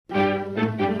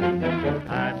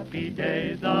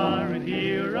days are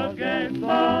here again,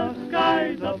 the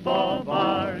skies above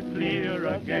are clear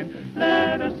again.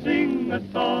 Let us sing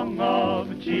a song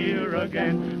of cheer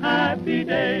again. Happy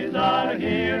days are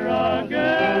here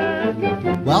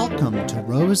again. Welcome to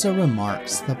Rosa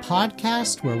Remarks, the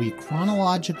podcast where we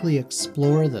chronologically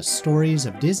explore the stories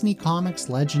of Disney Comics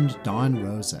legend Don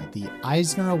Rosa, the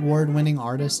Eisner Award-winning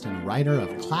artist and writer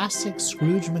of classic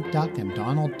Scrooge McDuck and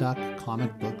Donald Duck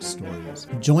comic book stories.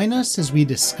 Join us as we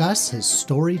discuss his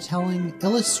storytelling,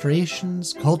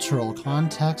 illustrations, cultural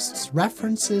contexts,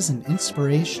 references and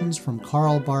inspirations from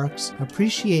Carl Barks,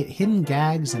 appreciate hidden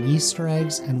gags and Easter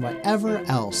eggs, and whatever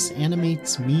else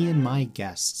animates me and my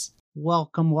guests.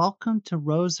 Welcome to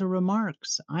Rosa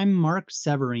Remarks. I'm Mark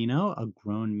Severino, a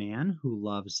grown man who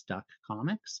loves Duck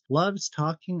comics, loves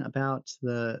talking about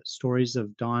the stories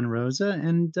of Don Rosa,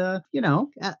 and,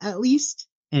 at least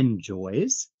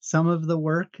enjoys some of the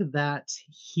work that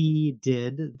he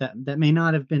did that may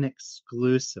not have been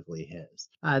exclusively his.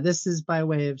 This is by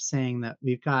way of saying that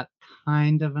we've got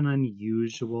kind of an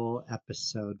unusual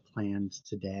episode planned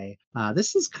today.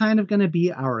 This is kind of going to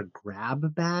be our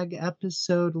grab bag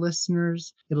episode,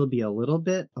 listeners. It'll be a little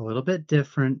bit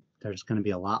different. There's going to be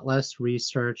a lot less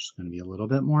research. It's going to be a little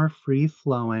bit more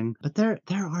free-flowing. But there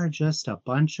are just a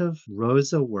bunch of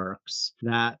Rosa works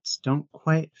that don't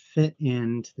quite fit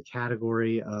into the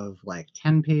category of like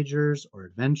 10-pagers or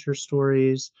adventure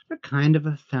stories. They're kind of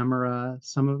ephemera.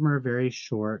 Some of them are very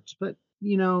short. But,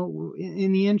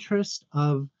 in the interest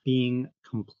of being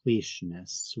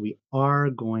completionists, we are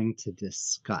going to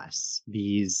discuss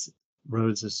these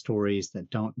Rosa stories that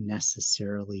don't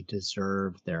necessarily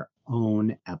deserve their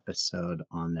own episode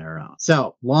on their own.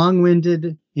 So,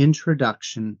 long-winded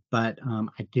introduction, but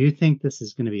I do think this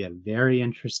is going to be a very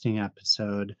interesting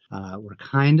episode. We're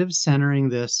kind of centering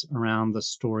this around the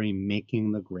story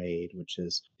Making the Grade, which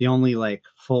is the only like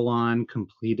full-on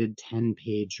completed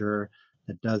 10-pager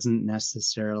that doesn't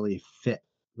necessarily fit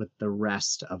with the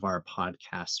rest of our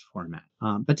podcast format.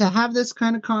 But to have this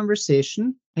kind of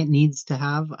conversation, it needs to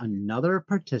have another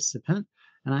participant,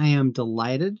 and I am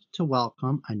delighted to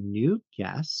welcome a new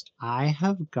guest.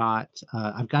 I've got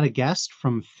a guest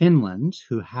from Finland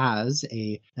who has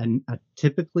a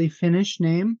typically Finnish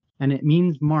name, and it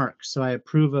means Mark, so I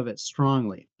approve of it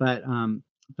strongly. But I'm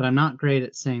not great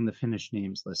at saying the Finnish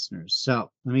names, listeners.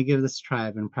 So let me give this a try.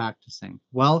 I've been practicing.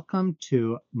 Welcome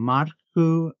to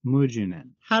Markku Mujunen.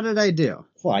 How did I do?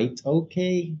 Quite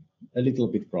okay. A little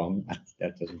bit wrong.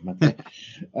 That doesn't matter.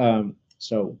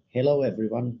 So, hello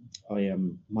everyone. I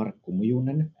am Markku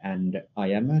Mujunen, and I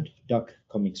am a Duck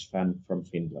comics fan from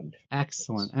Finland.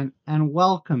 Excellent. And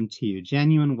welcome to you.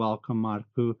 Genuine welcome,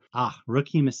 Markku.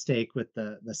 Rookie mistake with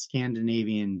the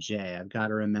Scandinavian J. I've got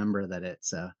to remember that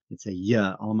it's a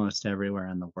y almost everywhere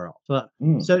in the world.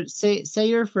 So say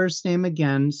your first name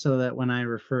again so that when I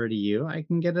refer to you, I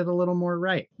can get it a little more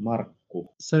right. Markku.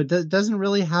 So it doesn't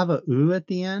really have a U at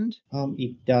the end?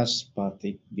 It does, but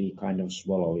we kind of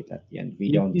swallow it at the end.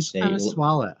 We don't say kind of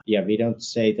swallow it. Yeah, we don't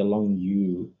say the long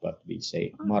U, but we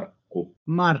say Markku.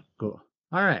 Markku. All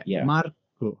right. Yeah. Markku.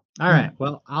 All right.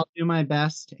 Well, I'll do my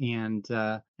best,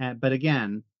 but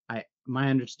again, my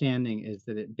understanding is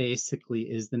that it basically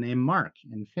is the name Mark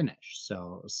in Finnish,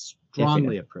 so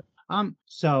strongly approved.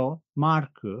 So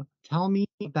Markku, tell me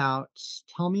about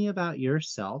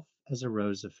yourself as a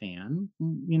Rosa fan.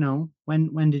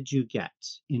 When did you get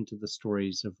into the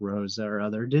stories of Rosa or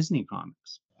other Disney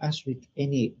comics? As with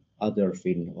any other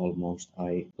Finn almost,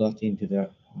 I got into the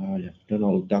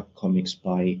Donald Duck comics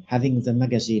by having the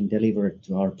magazine delivered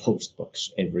to our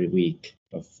postbox every week.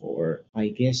 Before, I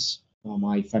guess,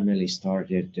 my family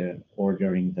started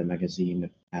ordering the magazine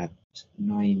at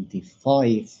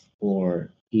 95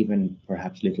 or even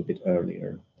perhaps a little bit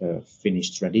earlier. The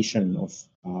Finnish tradition of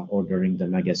ordering the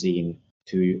magazine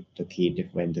to the kid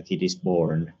when the kid is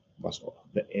born was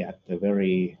at the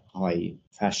very high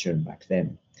fashion back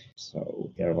then.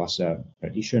 So there was a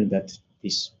tradition that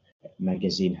this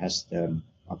magazine has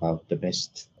about the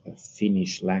best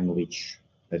Finnish language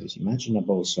that is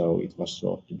imaginable. So it was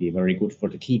thought to be very good for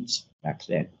the kids back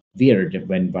then. Weird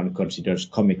when one considers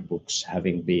comic books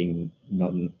having been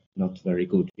not very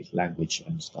good with language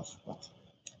and stuff, but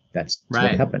that's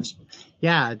right. What happens.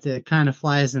 Yeah, it kind of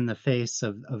flies in the face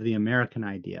of the American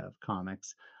idea of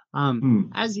comics.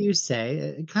 As you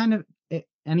say,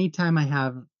 anytime I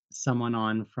have someone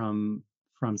on from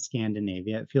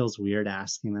Scandinavia, it feels weird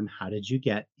asking them, how did you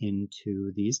get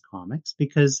into these comics?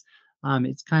 Because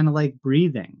it's kind of like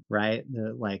breathing, right?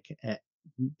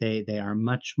 They are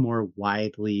much more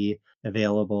widely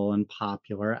available and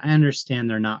popular. I understand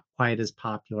they're not quite as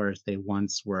popular as they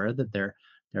once were, that they're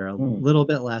They're a Hmm. little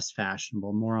bit less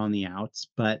fashionable, more on the outs,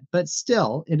 but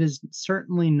still, it is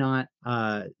certainly not.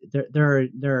 There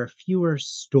are fewer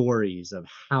stories of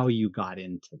how you got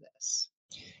into this.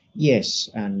 Yes,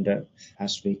 and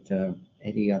as with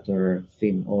any other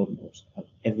film, almost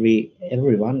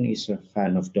everyone is a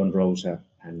fan of Don Rosa,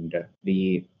 and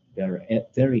we are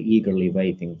very eagerly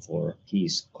waiting for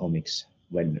his comics.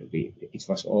 It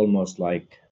was almost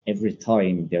like every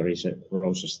time there is a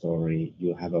Rosa story,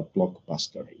 you have a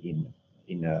blockbuster in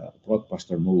a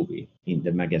blockbuster movie in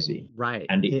the magazine, Right.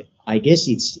 and I guess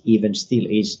it's even still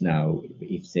is now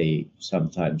if they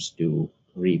sometimes do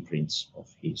reprints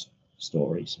of his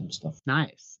stories and stuff.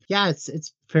 Nice. Yeah,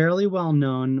 it's fairly well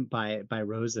known by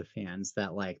Rosa fans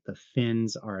that like the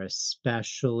Finns are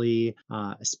especially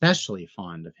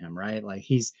fond of him, right? Like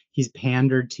he's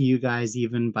pandered to you guys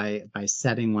even by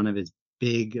setting one of his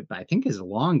big, I think his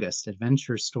longest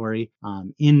adventure story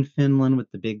in Finland with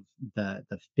the big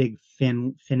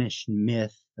Finnish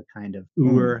myth, the kind of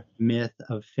Hmm. Ur myth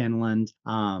of Finland.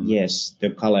 Yes, the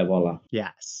Kalevala.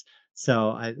 Yes.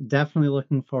 So I definitely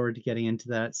looking forward to getting into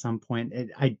that at some point.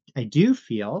 I do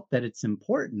feel that it's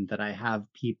important that I have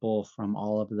people from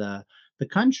all of the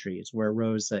countries where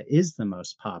Rosa is the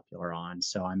most popular on.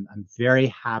 So I'm very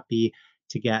happy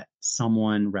to get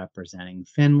someone representing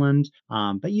Finland.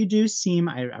 But you do seem,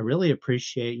 I really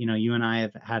appreciate, you and I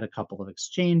have had a couple of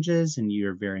exchanges and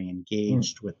you're very Hmm.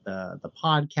 engaged with the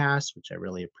podcast, which I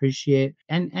really appreciate.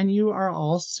 And you are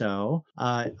also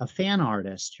a fan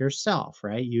artist yourself,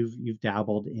 right? You've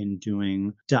dabbled in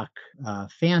doing duck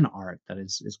fan art that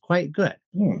is quite good.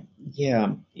 Hmm.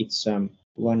 Yeah, it's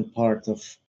one part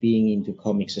of being into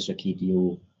comics as a kid.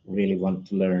 You really want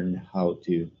to learn how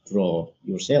to draw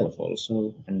yourself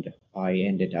also, and I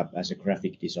ended up as a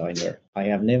graphic designer. I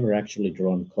have never actually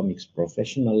drawn comics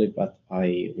professionally, but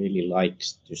I really like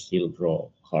to still draw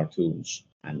cartoons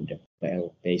and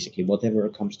well, basically whatever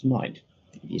comes to mind.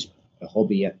 It is a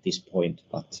hobby at this point,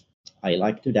 but I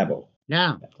like to dabble.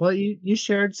 Yeah. Well, you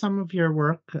shared some of your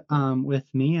work with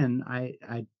me, and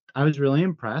I was really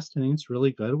impressed. I think it's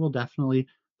really good. We'll definitely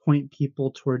point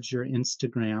people towards your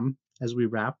Instagram as we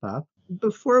wrap up.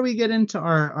 Before we get into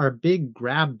our big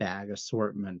grab bag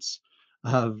assortments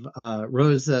of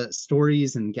Rosa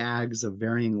stories and gags of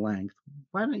varying length,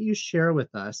 why don't you share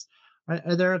with us?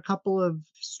 Are there a couple of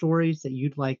stories that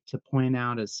you'd like to point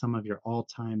out as some of your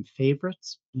all-time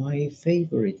favorites? My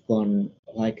favorite one,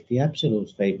 like the absolute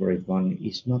favorite one,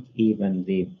 is not even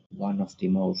the one of the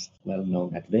most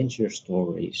well-known adventure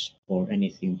stories or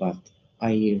anything, but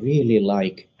I really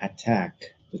like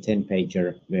Attack, the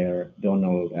 10-pager where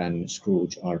Donald and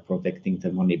Scrooge are protecting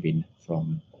the money bin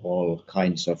from all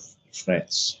kinds of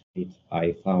threats.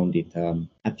 I found it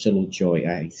absolute joy.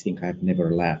 I think I've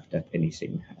never laughed at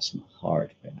anything as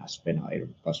hard as when I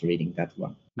was reading that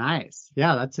one. Nice.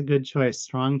 Yeah, that's a good choice.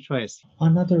 Strong choice.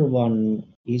 Another one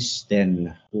is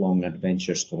then long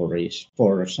adventure stories.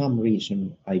 For some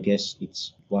reason, I guess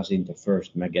it was in the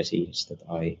first magazines that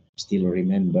I still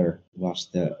remember, was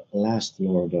the Last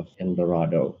Lord of El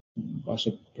Dorado. It was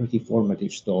a pretty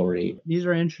formative story. These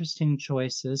are interesting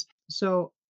choices.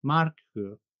 So,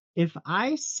 Markku, if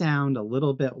I sound a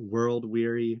little bit world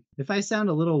weary, if I sound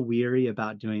a little weary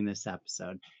about doing this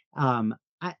episode,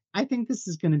 I think this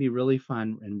is going to be really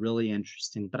fun and really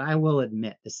interesting. But I will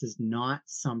admit, this is not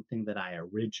something that I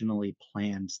originally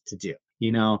planned to do.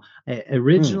 Hmm.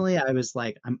 Originally I was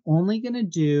like, I'm only going to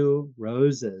do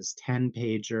Rose's 10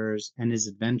 pagers and his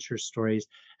adventure stories.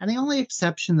 And the only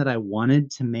exception that I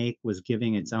wanted to make was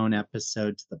giving its own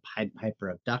episode to the Pied Piper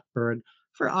of Duckburg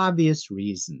for obvious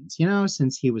reasons,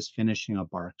 since he was finishing a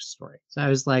Bark story. So I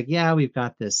was like, yeah, we've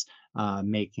got this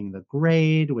Making the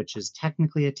Grade, which is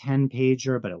technically a 10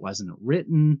 pager, but it wasn't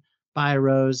written by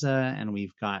Rosa. And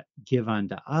we've got Give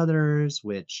Unto Others,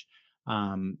 which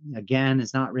again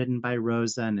is not written by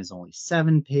Rosa and is only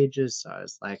 7 pages. So I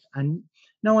was like,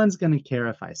 no one's going to care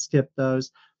if I skip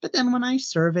those. But then when I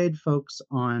surveyed folks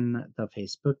on the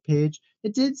Facebook page,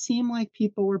 it did seem like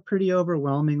people were pretty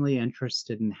overwhelmingly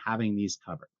interested in having these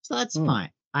covered. So that's Hmm. fine.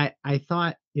 I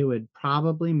thought it would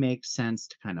probably make sense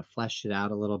to kind of flesh it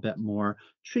out a little bit more,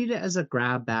 treat it as a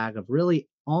grab bag of really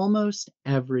almost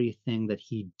everything that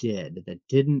he did that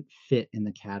didn't fit in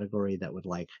the category that would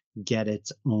like get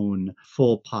its own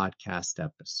full podcast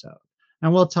episode.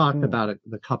 And we'll talk Hmm. about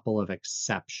the couple of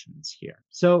exceptions here.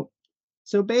 So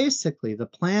basically, the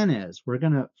plan is for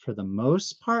the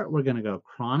most part, we're gonna go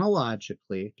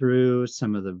chronologically through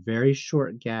some of the very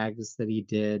short gags that he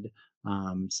did.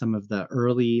 Some of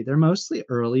they're mostly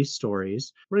early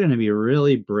stories. We're gonna be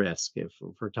really brisk if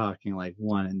we're talking like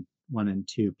one and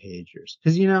two pagers.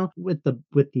 Because with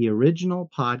the original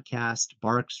podcast,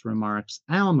 Barks Remarks,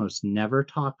 I almost never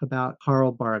talk about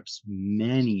Carl Barks'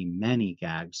 many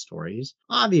gag stories.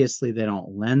 Obviously, they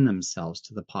don't lend themselves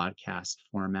to the podcast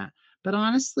format, but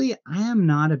honestly, I am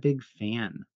not a big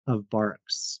fan of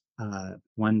Barks'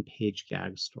 one-page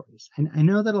gag stories. And I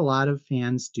know that a lot of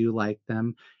fans do like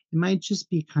them. It might just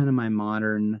be kind of my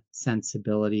modern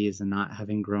sensibilities and not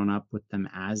having grown up with them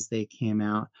as they came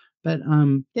out. But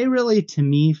they really, to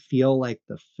me, feel like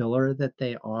the filler that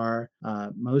they are.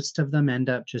 Most of them end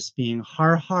up just being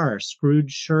har har,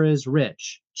 Scrooge sure is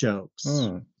rich jokes.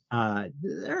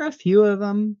 There are a few of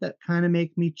them that kind of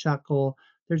make me chuckle.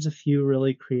 There's a few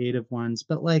really creative ones,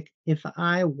 but like if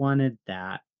I wanted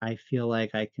that, I feel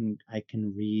like I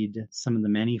can read some of the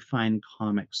many fine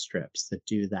comic strips that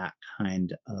do that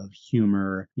kind of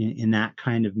humor in that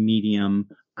kind of medium.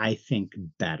 I think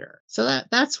better. So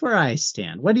that's where I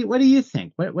stand. What do you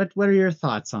think? What are your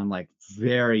thoughts on like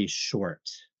very short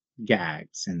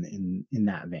gags in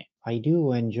that vein? I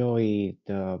do enjoy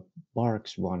the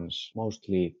Barks ones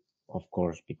mostly, of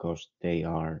course, because they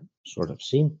are sort of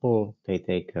simple. They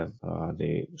take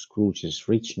the Scrooge's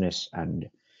richness and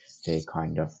they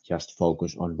kind of just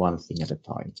focus on one thing at a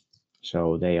time.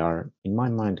 So they are, in my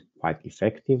mind, quite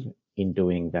effective in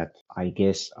doing that. I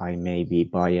guess I may be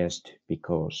biased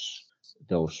because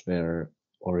those were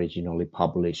originally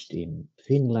published in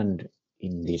Finland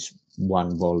in this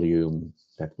one volume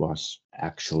that was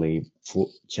actually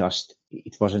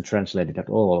it wasn't translated at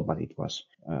all, but it was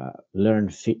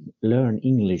learn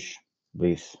English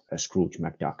with a Scrooge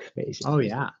McDuck, Oh basically.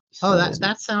 yeah. Oh, So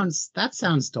that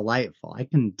sounds delightful. I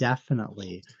can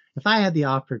definitely, if I had the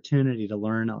opportunity to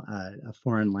learn a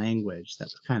foreign language that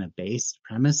was kind of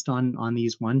premised on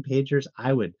these one pagers,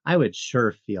 I would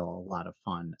sure feel a lot of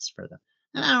fondness for them.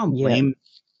 And I don't yeah, blame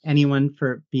anyone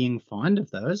for being fond of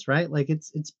those, right? Like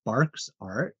it's Barks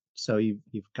art, so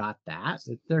you've got that.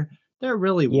 They're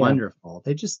really yeah. wonderful.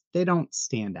 They don't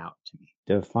stand out to me.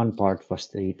 The fun part was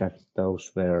that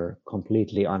those were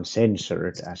completely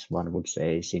uncensored, as one would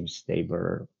say, since they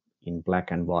were in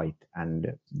black and white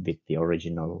and with the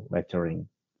original lettering,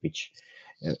 which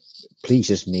uh,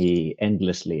 pleases me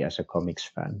endlessly as a comics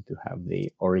fan to have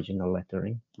the original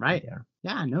lettering Right. there.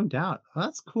 Yeah, no doubt. Well,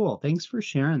 that's cool. Thanks for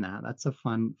sharing that. That's a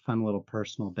fun little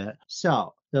personal bit.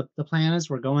 So the plan is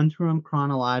we're going through them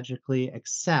chronologically,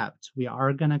 except we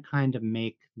are gonna kind of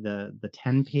make the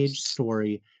 10-page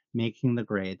story making the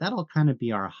grade. That'll kind of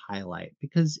be our highlight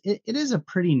because it is a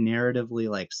pretty narratively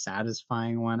like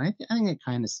satisfying one. I think it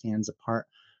kind of stands apart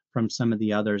from some of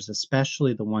the others,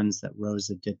 especially the ones that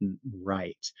Rosa didn't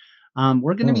write.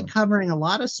 We're going to be Hmm. covering a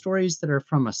lot of stories that are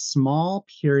from a small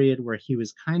period where he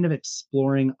was kind of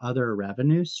exploring other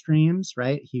revenue streams,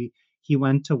 right? He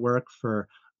went to work for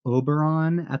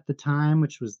Oberon at the time,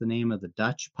 which was the name of the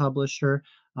Dutch publisher,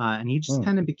 and he just Hmm.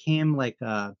 kind of became like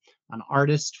an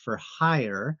artist for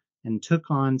hire and took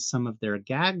on some of their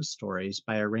gag stories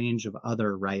by a range of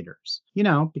other writers.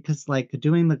 Because like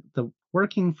doing the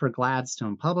working for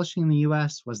Gladstone Publishing in the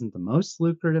US wasn't the most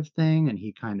lucrative thing, and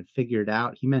he kind of figured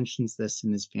out, he mentions this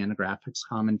in his Fantagraphics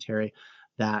commentary,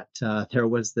 that there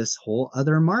was this whole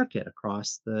other market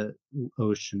across the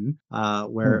ocean Hmm.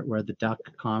 where the Duck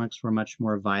comics were much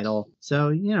more vital. So,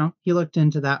 he looked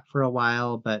into that for a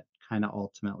while, but kind of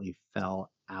ultimately fell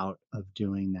out of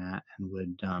doing that and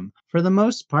would, for the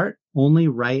most part, only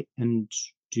write and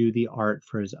do the art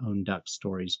for his own Duck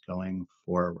stories going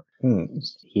forward. Hmm.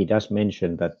 He does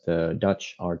mention that the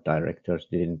Dutch art directors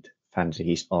didn't fancy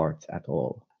his art at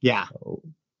all. Yeah, So,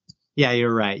 yeah,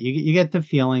 you're right. You get the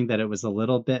feeling that it was a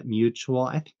little bit mutual.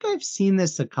 I think I've seen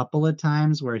this a couple of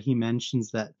times where he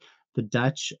mentions that the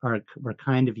Dutch were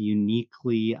kind of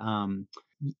uniquely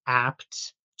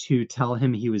apt to tell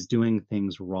him he was doing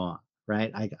things wrong,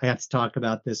 right? I got to talk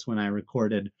about this when I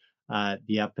recorded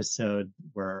the episode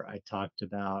where I talked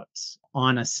about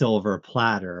On a Silver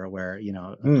Platter, where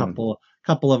a hmm.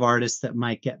 couple of artists that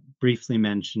might get briefly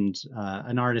mentioned.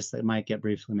 An artist that might get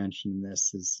briefly mentioned in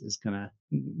this is gonna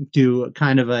do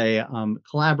kind of a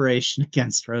collaboration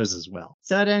against Rose as well.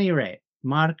 So at any rate,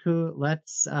 Markku,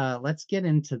 let's get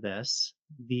into this.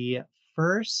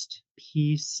 First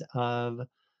piece of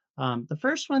the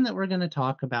first one that we're going to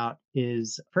talk about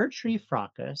is Fir Tree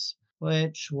Fracas,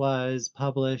 which was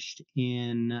published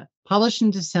in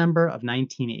December of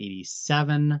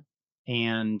 1987,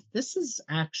 and this is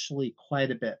actually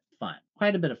quite a bit fun.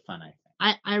 Quite a bit of fun, I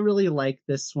think. I really like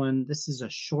this one. This is a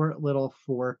short little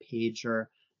 4-pager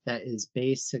that is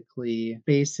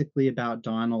basically about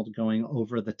Donald going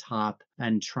over the top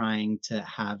and trying to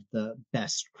have the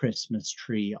best Christmas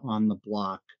tree on the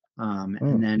block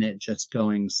and then it just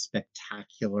going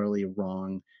spectacularly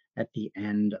wrong at the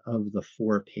end of the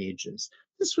 4 pages.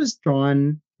 This was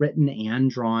written and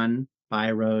drawn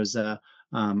by Rosa.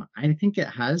 I think it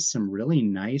has some really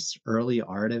nice early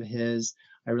art of his.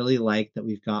 I really like that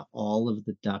we've got all of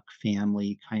the Duck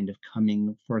family kind of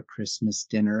coming for Christmas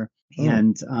dinner,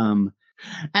 and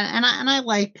I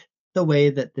like the way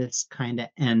that this kind of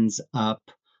ends up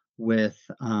with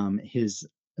his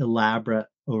elaborate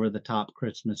over the top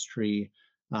Christmas tree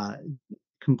uh,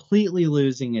 completely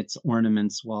losing its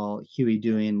ornaments while Huey,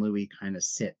 Dewey, and Louie kind of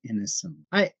sit innocent.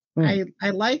 I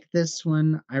like this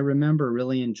one. I remember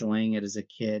really enjoying it as a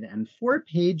kid, and 4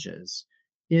 pages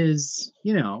is,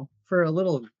 for a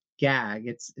little gag,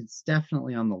 it's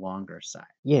definitely on the longer side.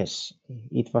 Yes,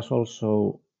 it was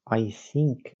also, I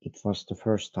think it was the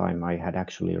first time I had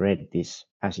actually read this,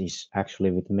 as is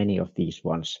actually with many of these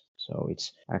ones. So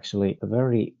it's actually a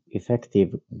very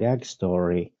effective gag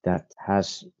story that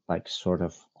has like sort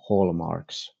of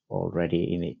hallmarks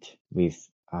already in it with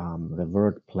the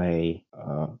wordplay.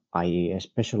 I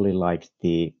especially liked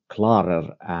the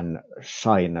Klarer and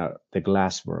Shiner, the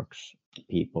glassworks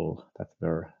people that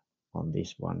were on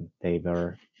this one. They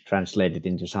were translated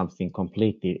into something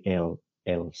completely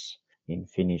else in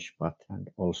Finnish, but and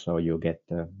also you get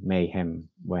the mayhem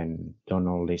when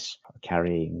Donald is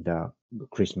carrying the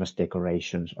Christmas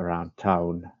decorations around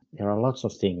town. There are lots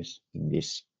of things in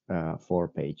this 4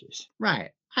 pages.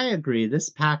 Right. I agree. This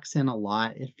packs in a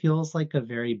lot. It feels like a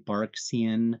very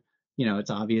Barksian, it's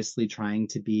obviously trying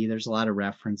to be. There's a lot of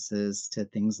references to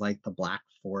things like the Black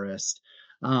Forest.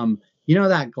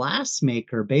 That glass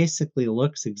maker basically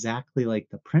looks exactly like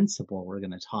the principal we're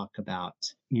going to talk about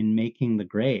in Making the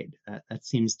Grade. That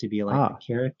seems to be like a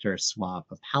character swap,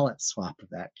 a palette swap of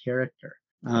that character.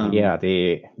 Yeah,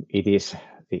 it is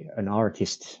an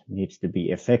artist needs to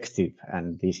be effective,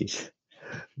 and this is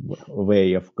a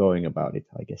way of going about it,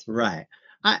 I guess. Right.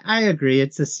 I agree.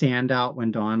 It's a standout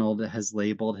when Donald has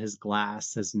labeled his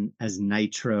glass as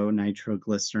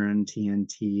nitroglycerin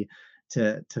TNT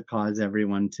to cause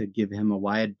everyone to give him a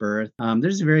wide berth.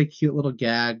 There's a very cute little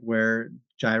gag where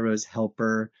Gyro's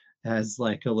helper has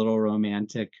like a little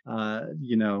romantic,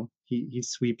 he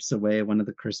sweeps away one of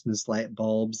the Christmas light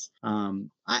bulbs.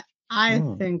 I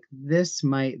think this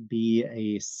might be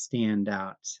a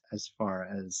standout as far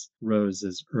as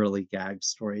Rose's early gag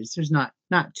stories. There's not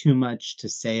too much to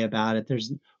say about it.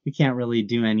 We can't really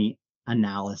do any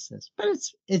analysis, but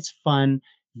it's fun,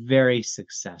 very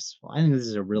successful. I think this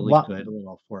is a really good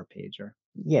little 4-pager.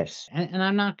 Yes. And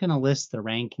I'm not going to list the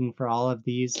ranking for all of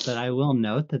these, but I will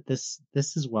note that this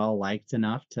is well liked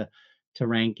enough to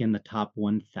rank in the top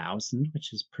 1,000,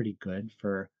 which is pretty good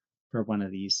for one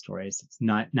of these stories. It's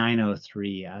not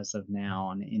 903 as of now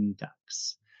on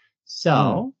Index.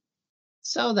 So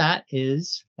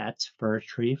that's Fir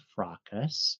Tree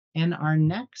Fracas. And our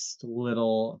next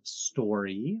little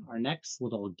story, our next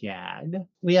little gag,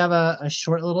 we have a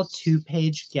short little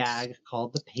 2-page gag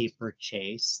called The Paper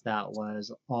Chase that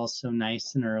was also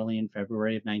nice and early in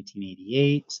February of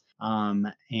 1988.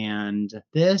 And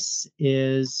this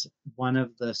is one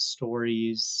of the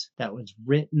stories that was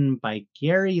written by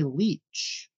Gary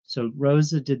Leach. So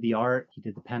Rosa did the art, he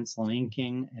did the pencil and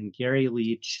inking, and Gary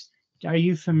Leach. Are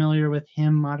you familiar with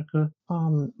him, Markku?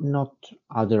 Not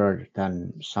other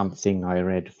than something I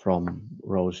read from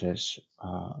Rose's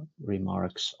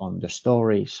remarks on the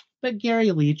stories. But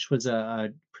Gary Leach was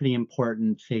a pretty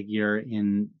important figure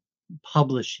in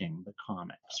publishing the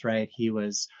comics, right? He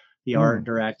was the art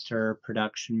director,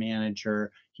 production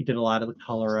manager. He did a lot of the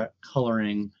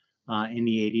coloring in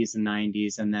the 80s and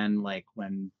 90s, and then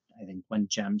when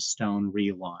Gemstone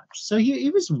relaunched. So he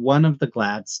was one of the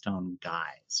Gladstone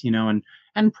guys,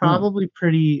 and probably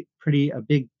pretty a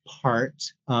big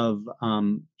part of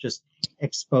just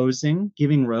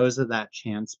giving Rosa that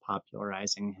chance,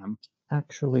 popularizing him.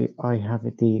 Actually, I have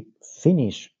the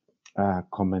Finnish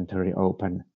commentary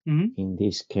open in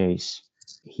this case.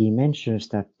 He mentions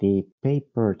that the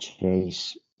paper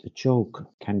chase, the joke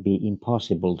can be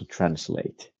impossible to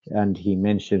translate. And he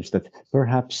mentions that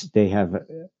perhaps they have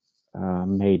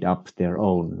made up their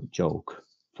own joke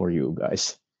for you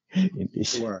guys in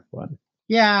this one.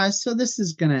 Yeah, so this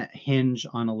is going to hinge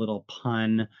on a little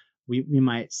pun. We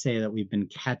might say that we've been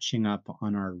catching up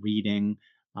on our reading,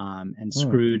 and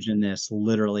Scrooge in this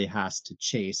literally has to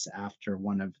chase after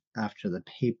the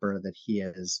paper that he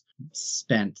has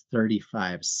spent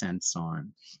 35 cents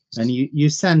on. And you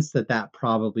sense that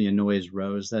probably annoys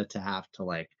Rosa to have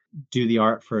to do the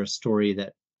art for a story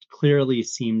that clearly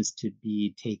seems to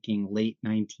be taking late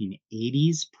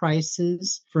 1980s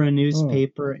prices for a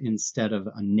newspaper instead of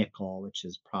a nickel, which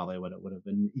is probably what it would have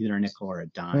been, either a nickel or a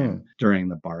dime during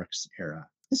the Barks era.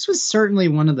 This was certainly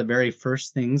one of the very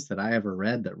first things that I ever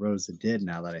read that Rosa did,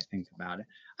 now that I think about it.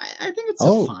 I think it's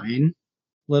a fine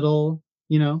little,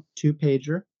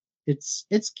 2-pager.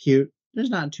 It's cute. There's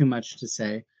not too much to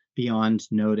say beyond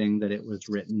noting that it was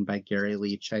written by Gary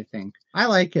Leach, I think. I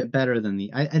like it better than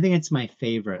I think it's my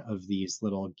favorite of these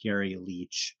little Gary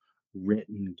Leach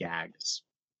written gags,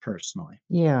 personally.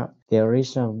 Yeah, there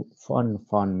is a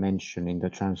fun mention in the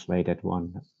translated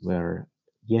one where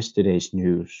yesterday's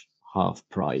news half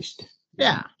priced.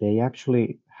 Yeah. They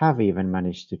actually have even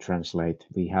managed to translate.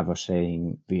 We have a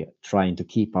saying, we are trying to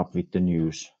keep up with the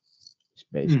news. It's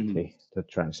basically the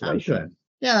translation. Oh, good.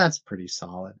 Yeah, that's pretty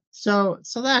solid. So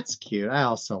that's cute. I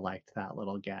also liked that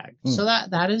little gag. So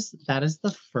that is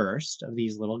the first of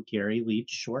these little Gary Leach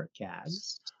short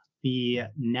gags. The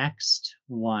next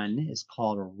one is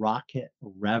called Rocket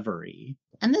Reverie,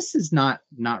 and this is not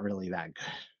really that good.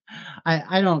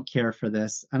 I don't care for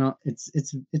this. I don't.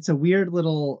 It's a weird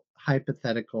little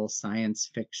hypothetical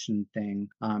science fiction thing.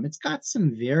 It's got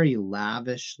some very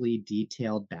lavishly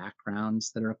detailed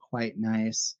backgrounds that are quite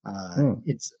nice. I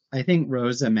think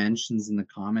Rosa mentions in the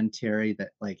commentary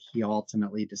that like he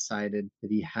ultimately decided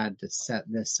that he had to set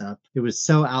this up. It was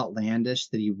so outlandish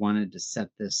that he wanted to set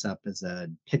this up as a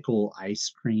pickle ice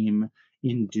cream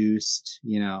induced,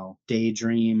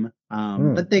 daydream.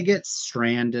 But they get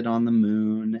stranded on the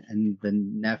moon, and the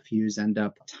nephews end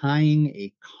up tying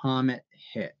a comet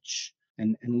hitch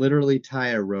and literally tie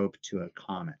a rope to a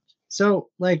comet. So,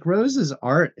 like, Rose's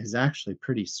art is actually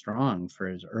pretty strong for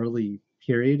his early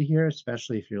period here,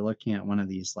 especially if you're looking at one of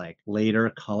these like later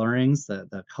colorings.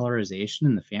 The colorization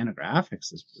and the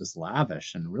fanographics is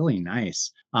lavish and really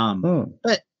nice.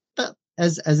 But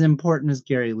as important as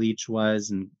Gary Leach was,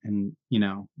 and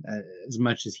as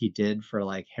much as he did for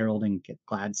like heralding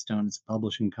Gladstone's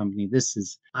publishing company,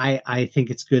 I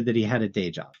think it's good that he had a day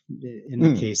job. In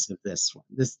the case of this one,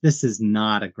 this is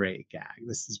not a great gag.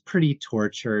 This is pretty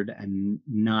tortured and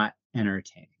not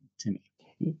entertaining to me.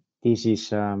 This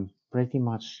is pretty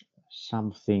much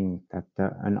something that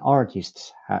an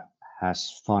artist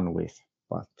has fun with,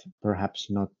 but perhaps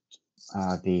not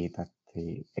that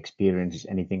the experience is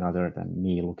anything other than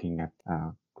me looking at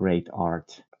great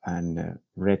art and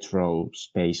retro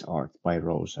space art by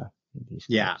Rosa. In this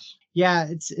case. Yeah,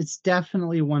 it's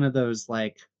definitely one of those,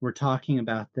 like, we're talking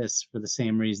about this for the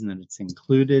same reason that it's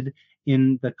included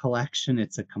in the collection.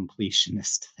 It's a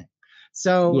completionist thing.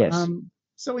 So yes.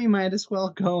 So we might as well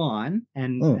go on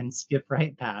and skip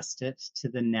right past it to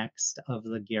the next of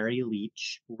the Gary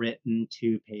Leach written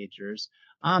 2-pagers.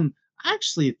 I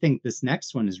actually think this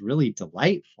next one is really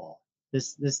delightful.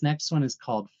 This next one is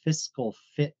called Fiscal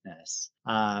Fitness.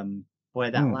 Boy,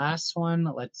 that last one,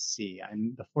 let's see.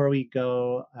 Before we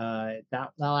go,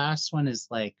 that last one is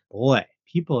like, boy,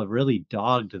 people have really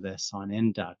dogged this on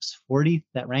Indux.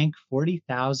 That rank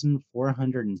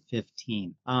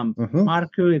 40,415.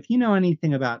 Markku, if you know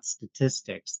anything about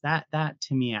statistics, that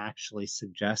to me actually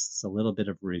suggests a little bit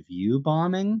of review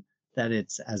bombing, that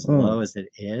it's as low as it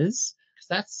is, because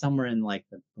that's somewhere in like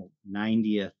the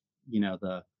 90th,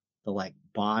 the like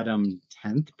bottom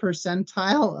 10th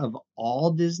percentile of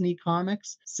all Disney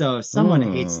comics. So if someone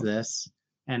hates this,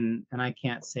 and I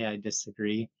can't say I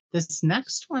disagree. This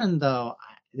next one, though,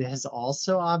 it has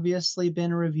also obviously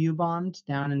been review bombed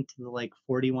down into the like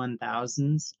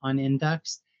 41,000s on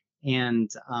Indux. And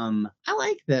I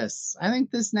like this. I think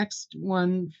this next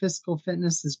one, Fiscal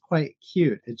Fitness, is quite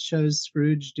cute. It shows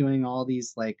Scrooge doing all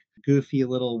these like goofy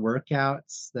little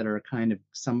workouts that are kind of,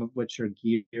 some of which are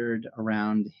geared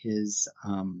around his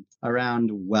around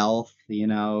wealth.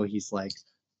 He's like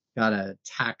got a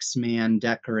taxman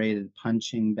decorated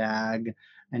punching bag,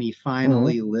 and he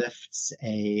finally lifts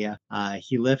a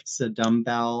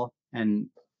dumbbell and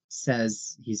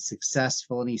says he's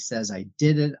successful, and he says, "I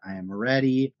did it, I am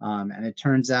ready." And it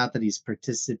turns out that he's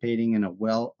participating in a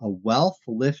wealth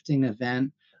lifting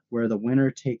event where the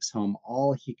winner takes home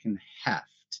all he can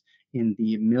heft in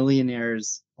the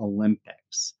Millionaires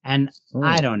Olympics. And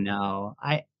I don't know,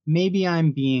 maybe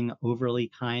I'm being overly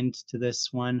kind to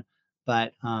this one,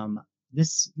 but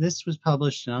this was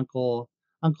published in Uncle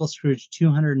Scrooge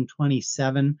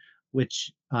 227,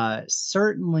 which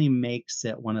certainly makes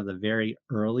it one of the very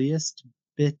earliest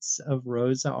bits of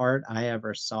Rosa art I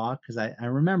ever saw, because I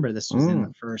remember this was in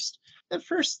the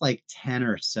first like 10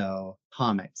 or so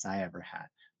comics I ever had.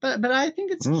 But I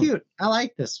think it's cute. I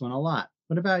like this one a lot.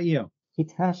 What about you?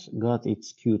 It has got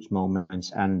its cute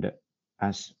moments, and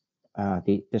as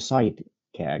the side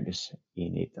gags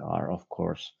in it are, of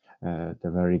course, the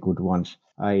very good ones.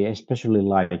 I especially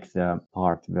like the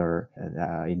part where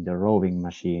in the rowing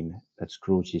machine that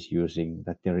Scrooge is using,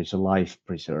 that there is a life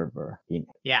preserver in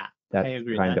Yeah, I that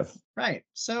agree. kind of. That's right.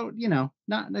 So,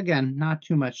 not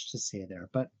too much to say there,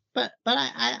 but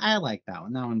I like that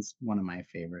one. That one's one of my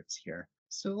favorites here.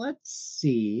 So let's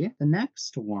see. The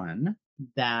next one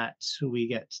that we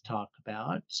get to talk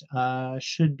about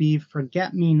should be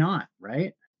Forget Me Not,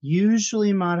 right?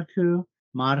 Usually, Markku,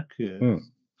 Mm,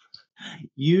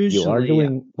 you are usually,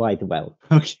 doing quite well.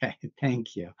 okay,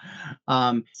 thank you.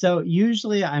 So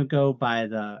usually I go by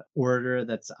the order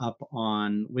that's up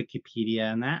on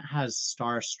Wikipedia, and that has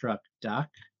Starstruck Duck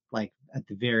like at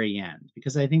the very end,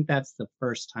 because I think that's the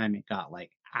first time it got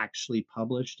like actually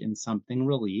published in something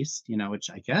released, which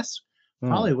I guess Mm.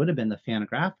 probably would have been the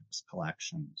Fantagraphics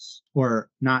collections,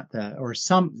 or not or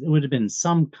some, it would have been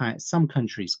some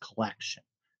country's collection,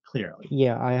 clearly.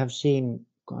 Yeah, I have seen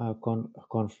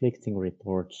conflicting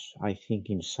reports. I think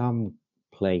in some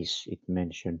place it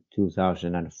mentioned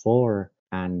 2004,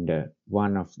 and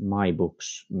one of my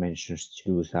books mentions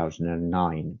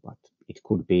 2009, but it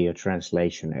could be a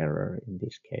translation error in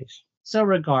this case. So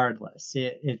regardless,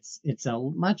 it's a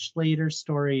much later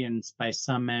story and by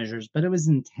some measures, but it was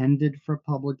intended for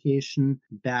publication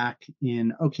back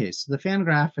in, okay, so the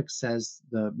Fangraphics says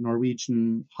the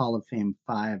Norwegian Hall of Fame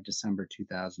 5 December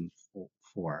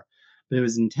 2004, but it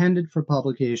was intended for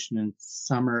publication in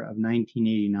summer of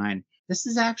 1989. This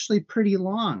is actually pretty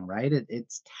long, right?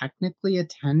 It's technically a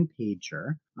 10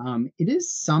 pager. It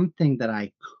is something that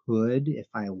I could, if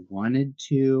I wanted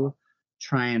to,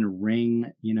 try and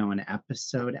wring, an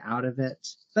episode out of it.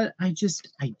 But I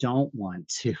don't want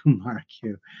to,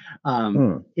 Marku.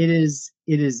 Mm. It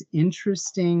is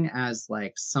interesting as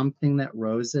like something that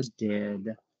Rosa did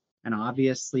and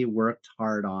obviously worked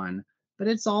hard on, but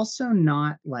it's also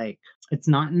not like it's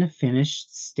not in a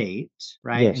finished state,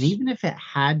 right? And Yes. even if it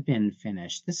had been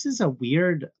finished, this is a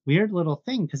weird little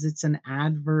thing because it's an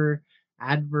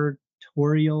advertorial,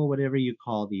 whatever you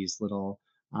call these little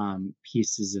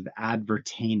pieces of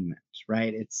advertainment,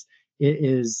 right? It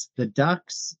is the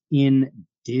ducks in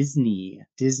Disney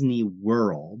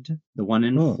World, the one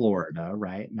in Mm. Florida,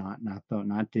 right? Not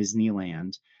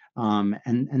Disneyland.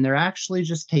 And they're actually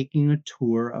just taking a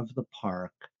tour of the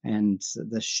park. And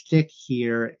the shtick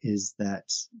here is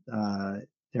that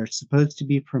they're supposed to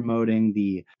be promoting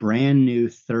the brand new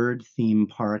third theme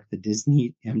park, the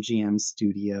Disney MGM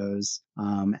Studios.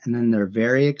 And then they're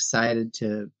very excited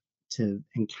to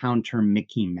encounter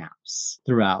Mickey Mouse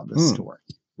throughout the Mm. story,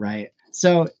 right?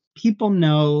 So people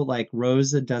know like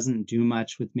Rosa doesn't do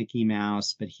much with Mickey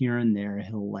Mouse, but here and there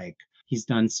he's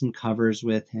done some covers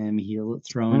with him. He'll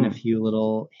throw in a Mm. few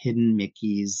little hidden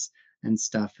Mickeys and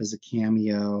stuff as a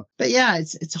cameo. But yeah,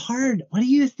 it's hard. What do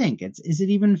you think? Is it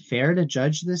even fair to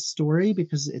judge this story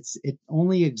because it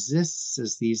only exists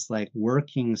as these like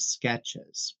working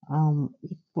sketches?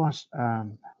 It was,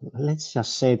 let's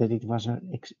just say that it was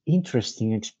an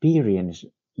interesting experience.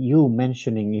 You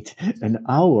mentioning it an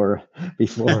hour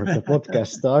before the podcast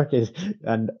started,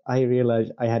 and I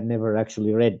realized I had never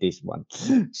actually read this one.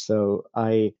 So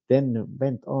I then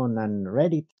went on and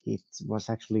read it. It was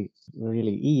actually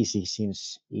really easy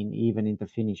since even in the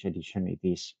Finnish edition, it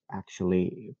is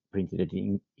actually printed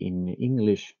in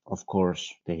English. Of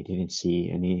course, they didn't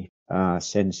see any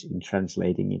sense in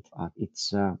translating it.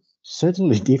 It's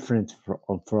certainly different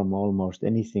from almost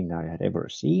anything I had ever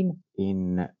seen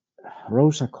in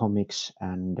Rosa comics,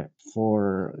 and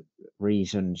for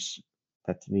reasons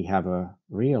that we have a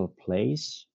real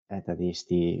place. That is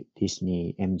the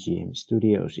Disney MGM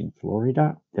Studios in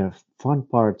Florida. The fun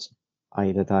part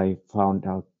that I found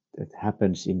out that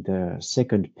happens in the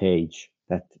second page,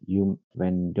 that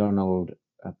when Donald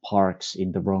parks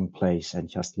in the wrong place and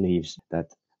just leaves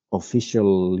that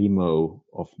official limo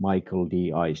of Michael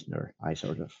D. Eisner, I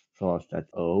sort of thought that,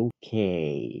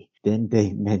 okay. Then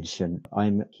they mention,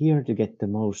 I'm here to get the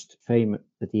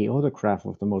autograph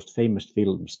of the most famous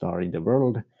film star in the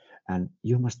world, and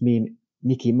you must mean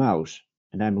Mickey Mouse.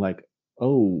 And I'm like,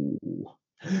 oh,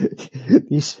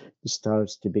 this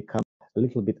starts to become a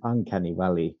little bit uncanny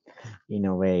valley in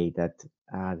a way that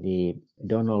the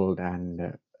Donald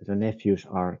and the nephews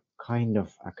are kind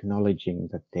of acknowledging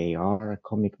that they are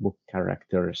comic book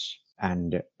characters,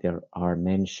 and there are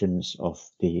mentions of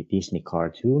the Disney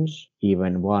cartoons,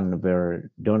 even one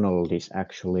where Donald is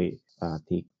actually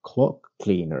the clock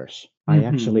cleaners. I Mm-hmm.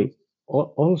 actually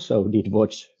also did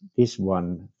watch this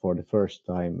one for the first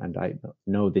time, and I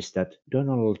noticed that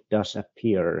Donald does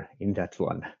appear in that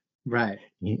one. Right.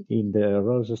 In the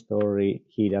Rosa story,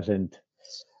 he doesn't.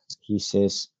 He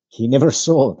says he never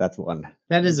saw that one.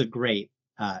 That is a great,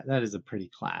 that is a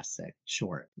pretty classic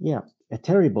short. Yeah, a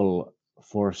terrible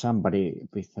for somebody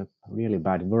with a really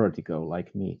bad vertigo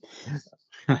like me.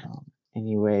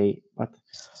 Anyway, but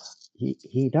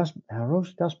he does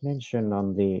Rose does mention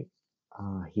on the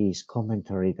his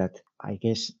commentary that I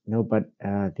guess no, but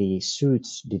the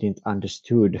suits didn't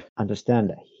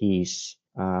understand his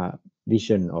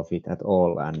vision of it at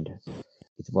all, and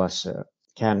it was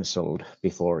cancelled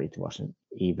before it wasn't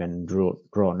even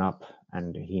drawn up.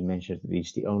 And he mentioned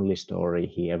it's the only story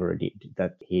he ever did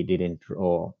that he didn't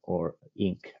draw or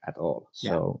ink at all.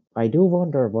 So I do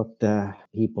wonder what the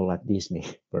people at Disney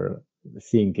were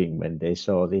thinking when they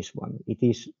saw this one. It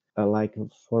is like,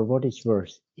 for what it's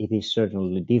worth, it is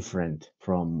certainly different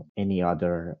from any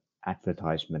other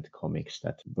advertisement comics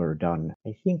that were done.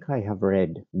 I think I have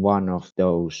read one of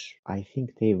those. I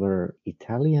think they were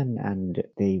Italian and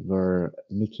they were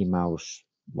Mickey Mouse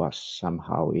was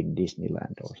somehow in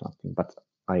Disneyland or something, but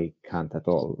I can't at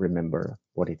all remember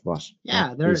what it was.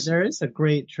 Yeah, there is a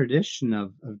great tradition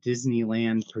of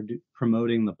Disneyland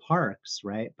promoting the parks,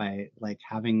 right? By like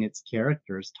having its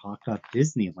characters talk up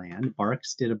Disneyland.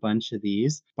 Barks did a bunch of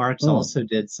these. Barks also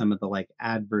did some of the like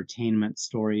advertainment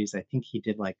stories. I think he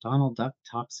did like Donald Duck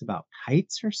talks about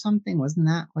kites or something. Wasn't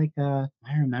that like am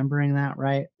I remembering that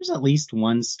right? There's at least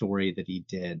one story that he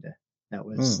did that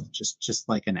was just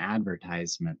like an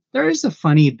advertisement. There is a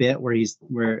funny bit where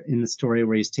in the story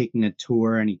where he's taking a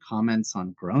tour and he comments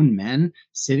on grown men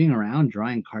sitting around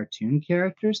drawing cartoon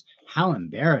characters. How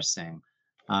embarrassing,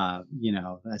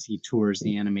 as he tours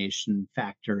the animation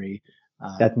factory.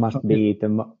 That must be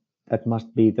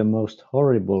the most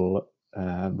horrible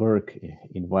work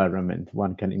environment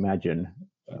one can imagine.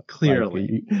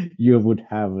 Clearly, like you would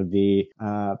have the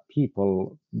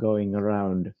people going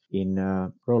around in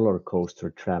a roller coaster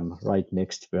tram right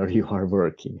next where you are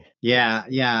working. Yeah,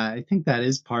 I think that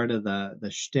is part of the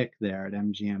shtick there at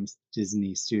MGM's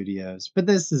Disney Studios. But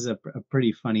this is a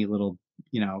pretty funny little,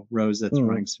 Rosa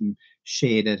throwing some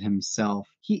shade at himself.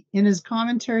 He in his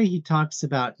commentary he talks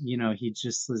about, he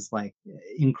just was like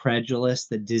incredulous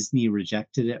that Disney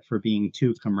rejected it for being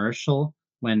too commercial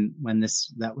when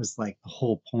that was like the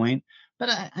whole point. But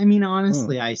I mean,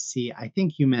 honestly, I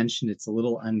think you mentioned it's a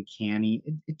little uncanny.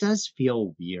 It does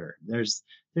feel weird. There's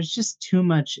just too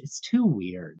much. It's too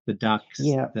weird. The ducks,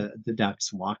 the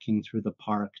ducks walking through the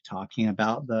park, talking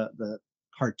about the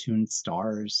cartoon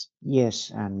stars.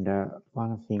 Yes, and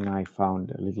one thing I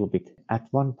found a little bit. At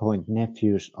one point,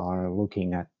 nephews are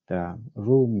looking at the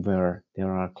room where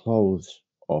there are clothes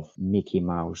of Mickey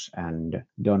Mouse and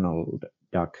Donald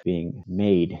Duck being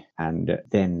made, and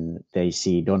then they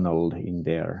see Donald in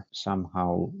there,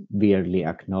 somehow weirdly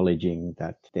acknowledging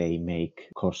that they make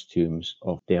costumes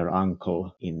of their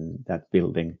uncle in that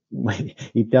building.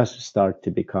 It does start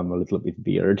to become a little bit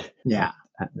weird. Yeah.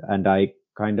 And I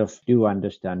kind of do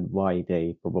understand why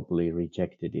they probably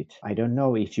rejected it. I don't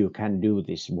know if you can do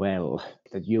this well,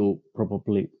 that you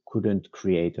probably couldn't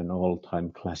create an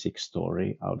all-time classic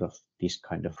story out of this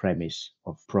kind of premise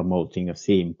of promoting a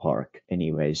theme park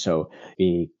anyway. So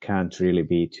we can't really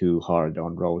be too hard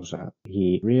on Rosa.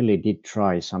 He really did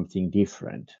try something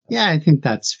different. Yeah, I think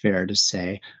that's fair to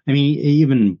say. I mean,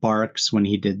 even Barks, when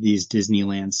he did these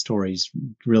Disneyland stories,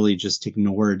 really just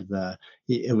ignored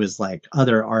it was like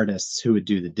other artists who would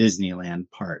do the Disneyland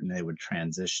part and they would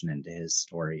transition into his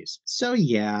stories. So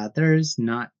yeah, there's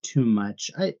not too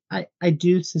much. I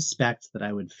do suspect that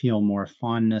I would feel more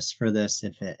fondness for this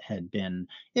if it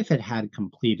had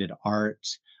completed art.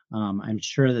 I'm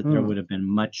sure that there would have been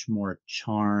much more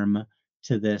charm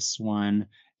to this one.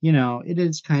 It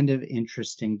is kind of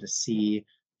interesting to see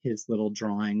his little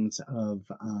drawings of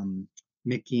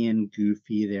Mickey and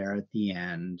Goofy there at the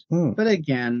end. But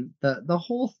again, the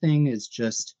whole thing is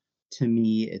just, to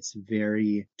me, it's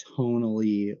very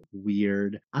tonally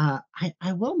weird. I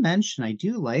will mention, I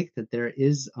do like that there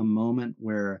is a moment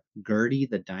where Gertie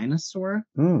the dinosaur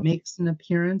makes an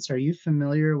appearance. Are you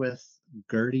familiar with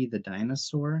Gertie the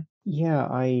dinosaur? Yeah,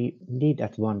 I did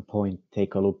at one point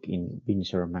take a look in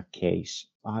Winsor McCay's.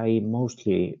 I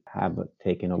mostly have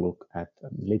taken a look at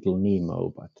Little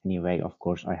Nemo, but anyway, of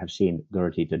course, I have seen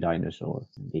Gertie the dinosaur,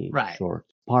 the short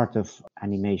part of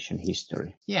animation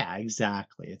history. Yeah,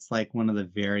 exactly. It's like one of the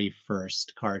very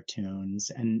first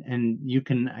cartoons, and you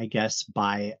can, I guess,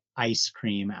 buy ice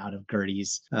cream out of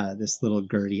Gertie's this little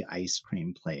Gertie ice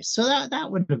cream place. So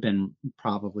that would have been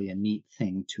probably a neat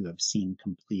thing to have seen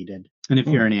completed. And if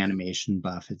you're an animation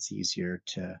buff, it's easier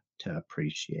to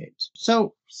appreciate.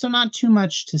 So not too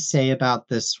much to say about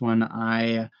this one.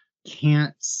 I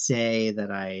can't say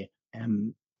that I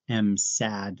am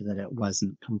sad that it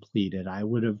wasn't completed. I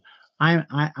would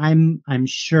I'm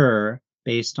sure,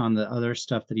 based on the other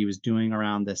stuff that he was doing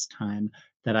around this time,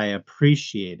 that I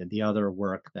appreciated the other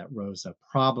work that Rosa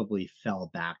probably fell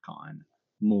back on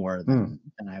more Mm.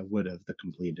 than I would have the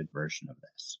completed version of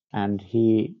this. And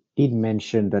he did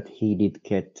mention that he did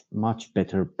get much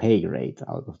better pay rate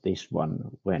out of this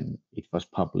one when it was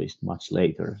published much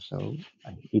later. So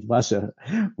it was a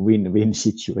win-win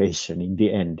situation in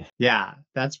the end. Yeah,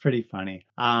 that's pretty funny.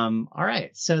 All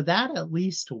right, so that at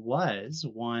least was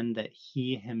one that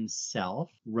he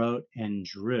himself wrote and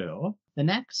drew. The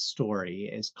next story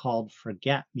is called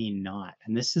Forget Me Not,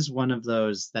 and this is one of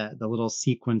those that the little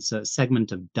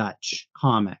segment of Dutch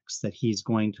comics that he's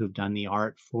going to have done the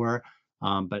art for,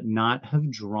 but not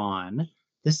have drawn.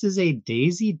 This is a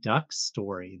Daisy Duck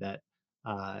story that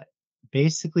uh,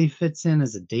 basically fits in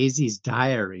as a Daisy's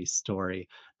Diary story.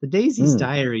 The Daisy's Mm.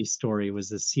 Diary story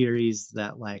was a series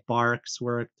that like Barks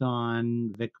worked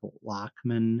on. Vic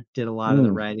Lockman did a lot of the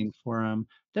Mm. writing for him.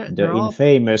 The They're all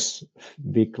infamous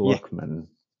Vic yeah, Lockman.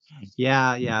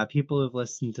 yeah. People who've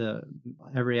listened to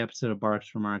every episode of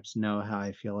Barks Remarks know how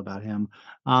I feel about him.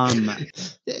 Um,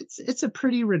 it's a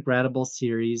pretty regrettable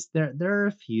series. There are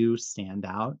a few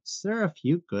standouts. There are a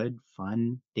few good,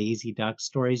 fun Daisy Duck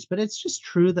stories, but it's just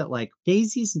true that like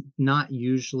Daisy's not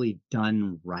usually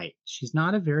done right. She's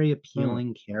not a very Mm.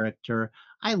 appealing character.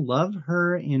 I love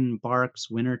her in Barks'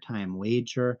 Wintertime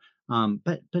Wager.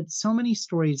 But so many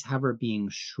stories have her being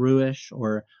shrewish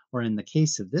or in the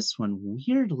case of this one,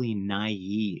 weirdly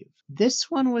naive. This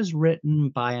one was written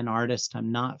by an artist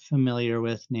I'm not familiar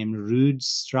with named Ruud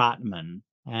Stratman.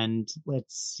 And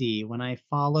let's see, when I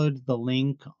followed the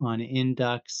link on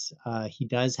Indux, he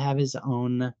does have his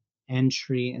own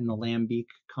entry in the Lambic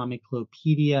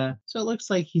Comiclopedia. So it looks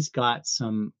like he's got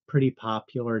some pretty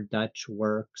popular Dutch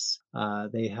works.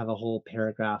 They have a whole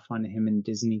paragraph on him in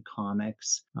Disney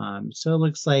Comics. So it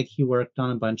looks like he worked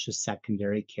on a bunch of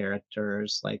secondary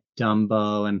characters like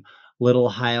Dumbo and Little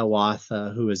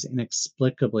Hiawatha, who is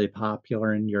inexplicably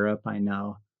popular in Europe, I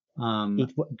know.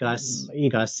 It it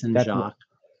Gus and that Jacques.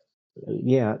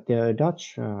 Yeah, the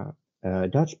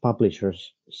Dutch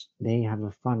publishers, they have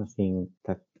a fun thing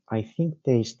that I think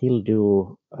they still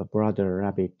do Brother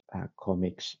Rabbit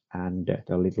comics and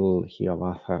the Little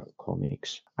Hiawatha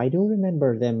comics. I do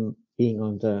remember them being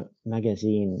on the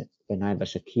magazine when I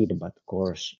was a kid, but of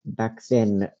course back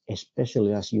then,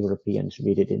 especially as Europeans,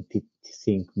 we didn't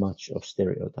think much of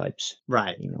stereotypes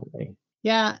Right. in a way.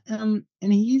 Yeah, and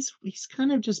he's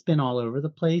kind of just been all over the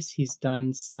place. He's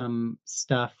done some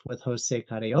stuff with Jose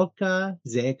Carioca,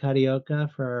 Zé Carioca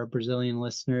for our Brazilian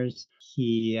listeners.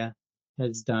 He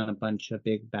has done a bunch of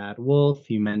Big Bad Wolf.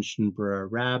 You mentioned Brer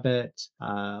Rabbit.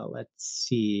 Let's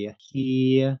see.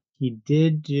 He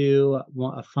did do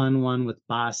a fun one with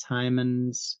Boss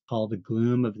Hyman's called The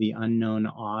Gloom of the Unknown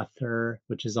Author,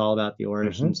 which is all about the Hmm.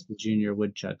 origins of the Junior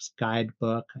Woodchuck's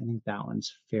Guidebook. I think that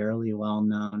one's fairly well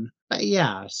known. But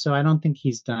yeah, so I don't think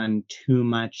he's done too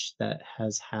much that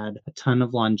has had a ton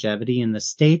of longevity in the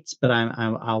States, but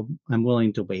I'm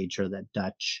willing to wager that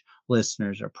Dutch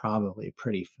listeners are probably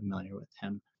pretty familiar with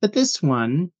him. But this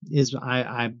one is,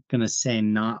 I'm going to say,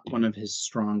 not one of his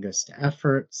strongest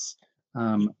efforts.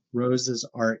 Rosa's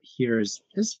art here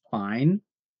is fine,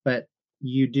 but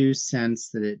you do sense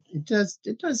that it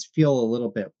does feel a little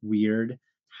bit weird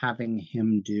having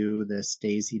him do this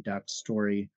Daisy Duck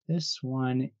story. This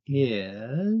one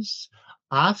is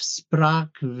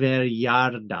Afspraak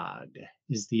Verjaardag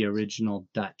is the original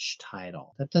Dutch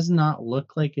title. That does not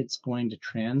look like it's going to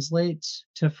translate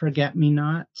to Forget Me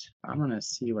Not. I'm going to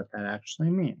see what that actually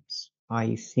means.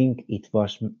 I think it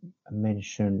was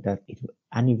mentioned that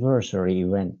anniversary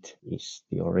event is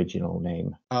the original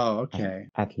name, Oh, okay.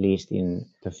 at least in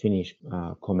the Finnish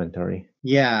commentary.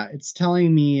 Yeah, it's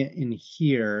telling me in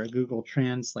here, Google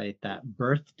Translate, that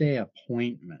birthday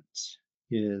appointment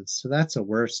is so that's a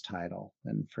worse title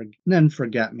than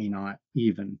Forget Me Not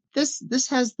even. This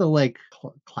has the like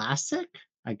classic.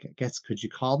 I guess could you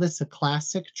call this a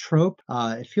classic trope?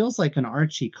 It feels like an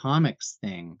Archie Comics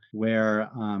thing where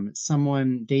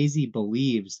Daisy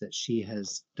believes that she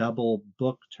has double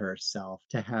booked herself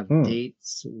to have Hmm.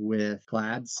 dates with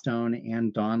Gladstone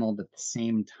and Donald at the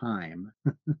same time.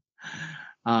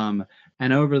 Um,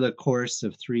 and over the course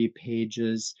of 3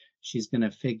 pages, she's gonna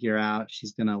figure out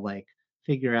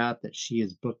that she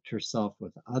has booked herself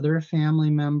with other family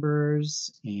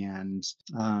members, and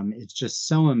it's just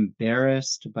so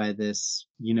embarrassed by this,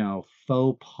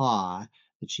 faux pas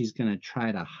that she's gonna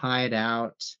try to hide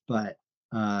out, but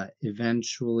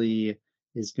eventually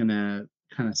is gonna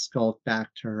kind of skulk back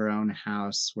to her own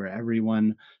house where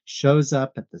everyone shows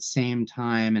up at the same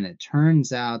time, and it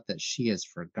turns out that she has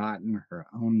forgotten her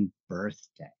own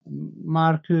birthday.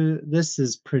 Markku, this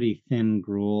is pretty thin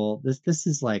gruel. This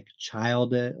is like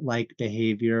childlike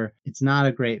behavior. It's not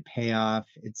a great payoff.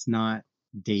 It's not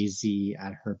Daisy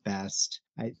at her best.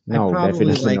 I No, probably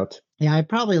definitely like not. yeah, I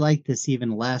probably like this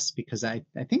even less because I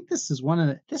think this is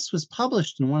this was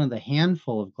published in one of the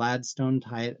handful of Gladstone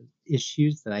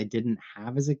issues that I didn't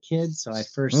have as a kid. So I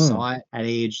first Mm, saw it at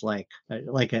age like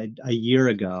a year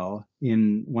ago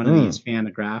in one of these mm.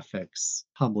 Fantagraphics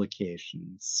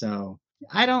publications. So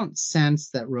I don't sense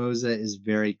that Rosa is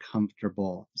very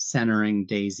comfortable centering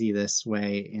Daisy this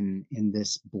way in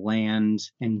this bland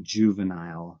and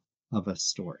juvenile of a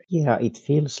story. Yeah, it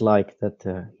feels like that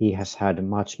he has had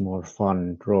much more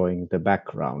fun drawing the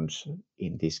backgrounds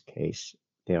in this case.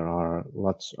 There are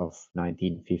lots of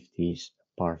 1950s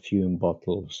perfume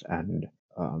bottles and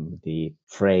the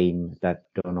frame that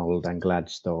Donald and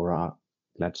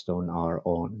Gladstone are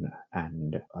on,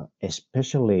 and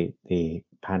especially the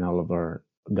panel where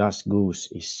Gus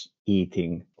Goose is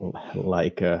eating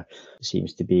like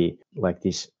seems to be like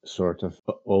this sort of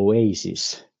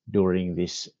oasis during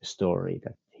this story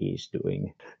that he's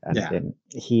doing. And Yeah. then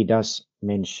he does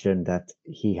mention that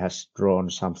he has drawn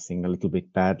something a little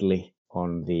bit badly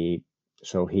on the,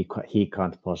 so he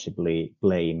can't possibly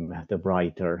blame the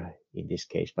writer in this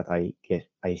case, but I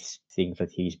think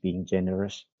that he's being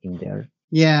generous in there.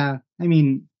 Yeah, I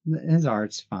mean, his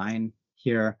art's fine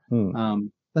here. Hmm.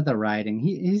 But the writing,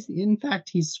 he's in fact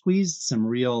he's squeezed some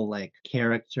real like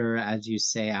character, as you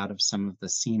say, out of some of the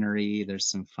scenery. There's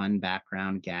some fun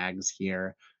background gags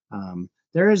here.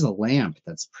 There is a lamp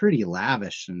that's pretty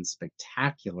lavish and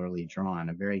spectacularly drawn,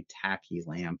 a very tacky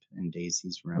lamp in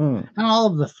Daisy's room. Hmm. And all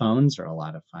of the phones are a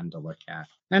lot of fun to look at.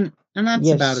 And that's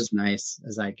about Yes. as nice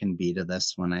as I can be to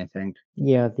this one, I think.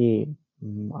 Yeah,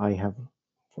 I have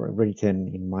written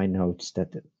in my notes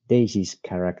that Daisy's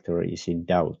character is in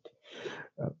doubt,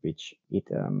 which it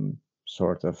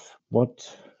sort of,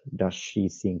 what does she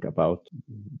think about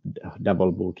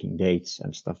double booking dates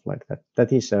and stuff like that?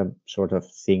 That is a sort of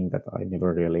thing that I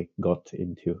never really got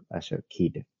into as a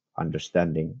kid,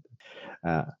 understanding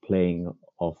playing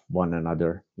off one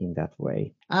another in that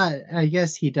way. I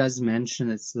guess he does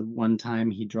mention it's the one time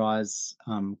he draws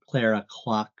Clara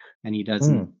Cluck, and he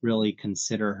doesn't Mm, really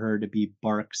consider her to be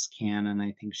Bark's canon.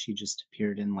 I think she just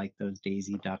appeared in like those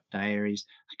Daisy Duck diaries.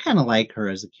 I kind of like her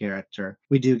as a character.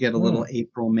 We do get a little mm.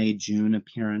 April, May, June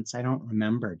appearance. I don't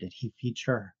remember. Did he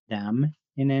feature them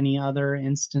in any other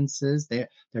instances?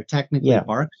 They're technically Yeah,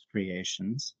 Bark's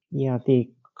creations. yeah,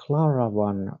 the Clara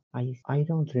one, I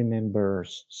don't remember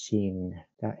seeing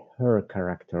that her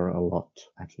character a lot,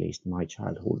 at least my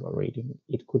childhood reading.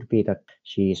 It could be that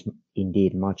she is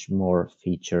indeed much more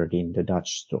featured in the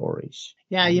Dutch stories.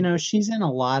 Yeah, And she's in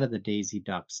a lot of the Daisy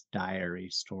Duck's diary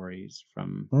stories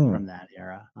from mm, that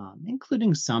era,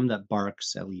 including some that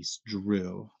Barks at least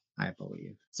drew, I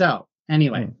believe. So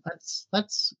anyway, mm,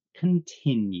 let's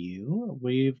continue.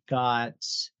 We've got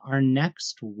our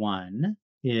next one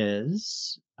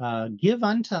is give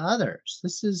unto others.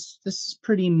 This is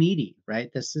pretty meaty,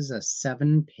 right? This is a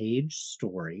 7-page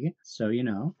story, so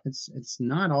it's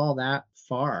not all that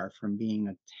far from being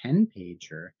a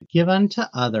 10-pager. Give unto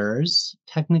others,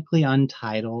 technically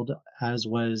untitled, as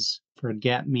was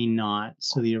Forget Me Not.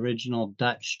 So the original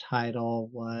Dutch title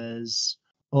was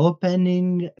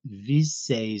Opening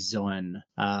Visseison,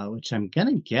 which I'm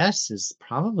gonna guess is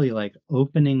probably like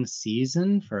opening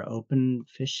season for open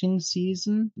fishing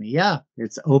season. Yeah,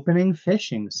 it's opening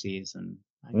fishing season.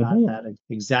 I got mhm, that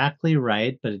exactly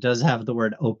right, but it does have the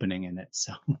word opening in it,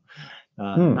 so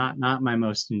mm, not my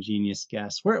most ingenious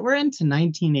guess. We're into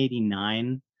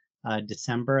 1989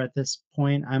 December at this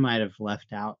point. I might have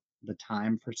left out the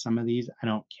time for some of these. I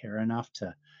don't care enough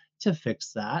to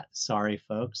fix that. Sorry,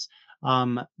 folks.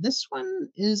 This one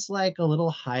is like a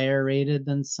little higher rated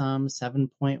than some,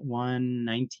 7.1,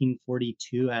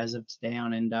 1942 as of today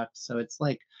on Index. So it's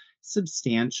like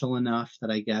substantial enough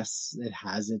that I guess it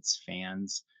has its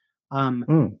fans. Um,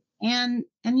 mm, and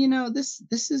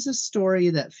this is a story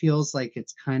that feels like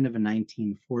it's kind of a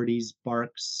 1940s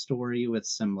Barks story with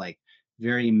some like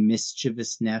very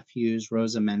mischievous nephews.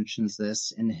 Rosa mentions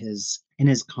this in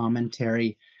his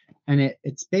commentary, and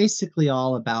it's basically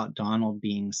all about Donald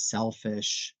being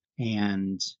selfish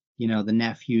and the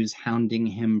nephews hounding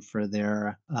him for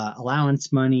their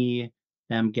allowance money,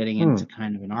 them getting into mm.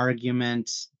 kind of an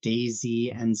argument.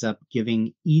 Daisy ends up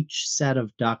giving each set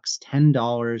of ducks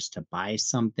 $10 to buy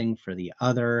something for the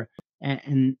other.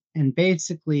 And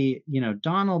basically,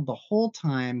 Donald, the whole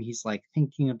time he's like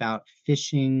thinking about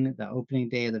fishing, the opening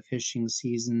day of the fishing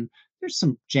season. There's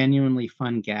some genuinely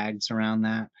fun gags around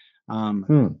that. Um,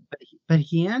 Hmm. but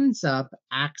he ends up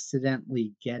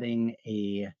accidentally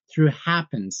through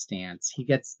happenstance, he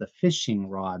gets the fishing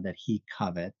rod that he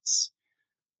covets,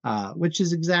 which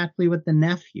is exactly what the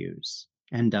nephews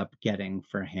end up getting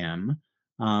for him.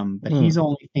 But Hmm. he's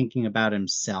only thinking about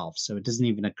himself, so it doesn't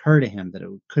even occur to him that it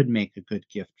could make a good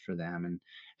gift for them.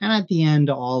 And at the end,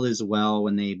 all is well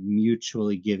when they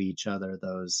mutually give each other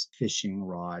those fishing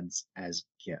rods as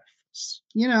gifts.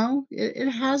 It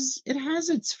has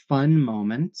its fun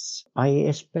moments. I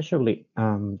especially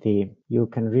you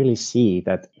can really see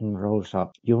that in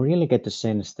Rosa. You really get the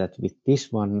sense that with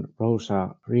this one,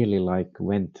 Rosa really like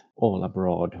went all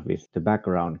abroad with the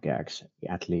background gags,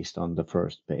 at least on the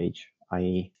first page.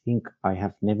 I think I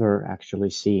have never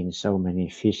actually seen so many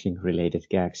fishing related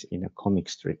gags in a comic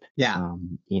strip Yeah,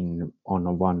 in on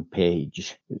a one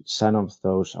page. Some of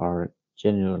those are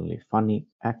genuinely funny.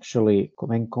 Actually,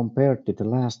 when compared to the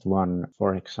last one,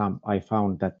 for example, I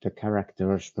found that the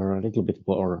characters were a little bit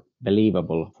more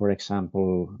believable. For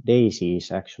example, Daisy is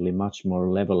actually much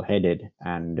more level-headed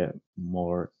and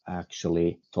more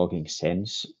actually talking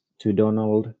sense to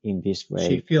Donald in this she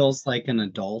way. feels like an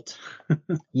adult.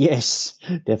 Yes,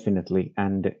 definitely.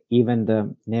 And even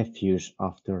the nephews,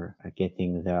 after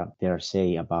getting their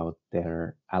say about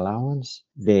their allowance,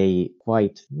 they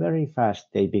quite very fast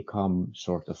they become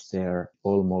sort of their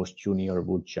almost junior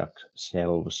woodchuck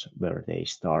selves, where they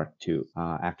start to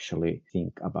actually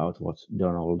think about what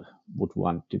Donald would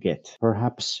want to get.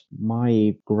 Perhaps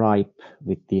my gripe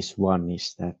with this one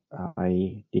is that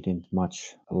I didn't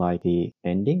much like the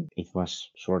ending. It was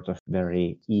sort of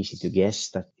very easy to guess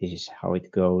that this is how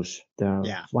it goes. The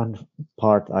Yeah, one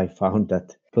part I found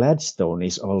that Gladstone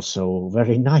is also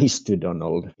very nice to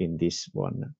Donald in this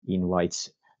one,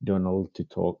 invites Donald to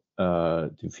talk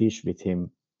to fish with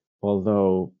him,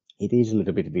 although it is a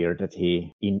little bit weird that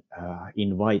he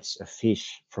invites a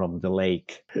fish from the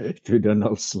lake to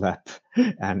Donald's lap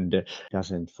and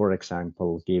doesn't, for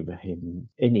example, give him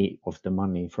any of the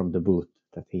money from the booth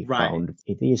that he right. found.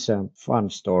 It is a fun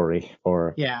story,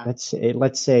 or Yeah,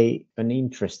 let's say an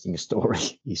interesting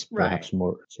story is right. perhaps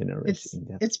more generous It's in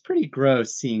that. it's pretty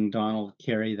gross seeing Donald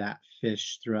carry that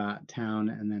fish throughout town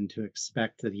and then to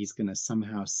expect that he's going to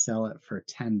somehow sell it for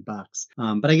 $10.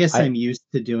 But I guess I I'm used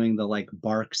to doing the like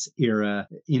Barks era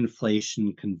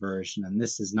inflation conversion, and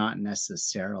this is not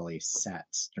necessarily set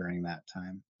during that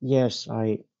time. Yes,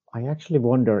 I actually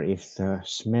wonder if the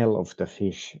smell of the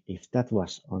fish, if that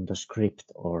was on the script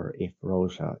or if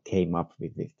Rosa came up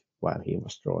with it while he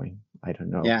was drawing. I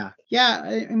don't know. Yeah. Yeah.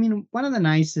 I mean, one of the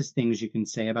nicest things you can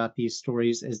say about these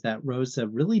stories is that Rosa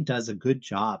really does a good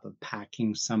job of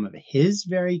packing some of his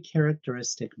very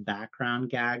characteristic background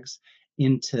gags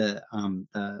into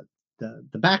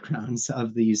the backgrounds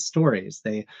of these stories.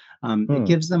 It Hmm.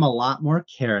 gives them a lot more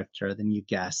character than you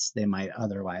guess they might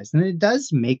otherwise. And it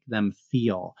does make them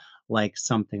feel like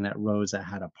something that Rosa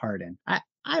had a part in.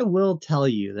 I will tell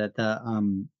you that the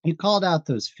you called out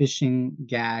those fishing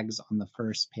gags on the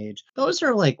first page. Those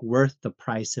are like worth the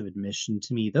price of admission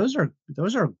to me. Those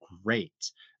are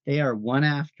great. They are one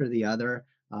after the other.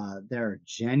 They're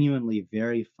genuinely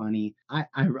very funny.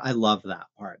 I love that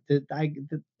part.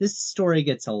 This story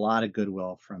gets a lot of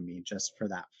goodwill from me just for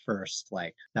that first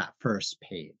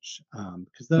page.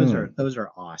 Because Hmm. those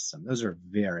are awesome. Those are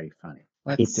very funny.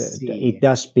 Let's It see.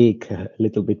 does speak a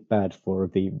little bit bad for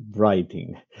the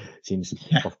writing, since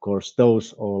Yeah. of course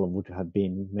those all would have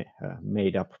been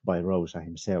made up by Rosa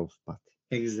himself. But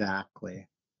Exactly.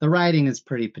 The writing is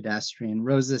pretty pedestrian.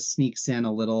 Rosa sneaks in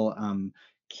a little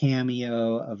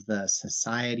cameo of the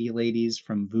society ladies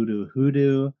from Voodoo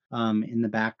Hoodoo in the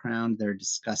background. They're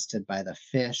disgusted by the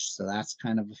fish, so that's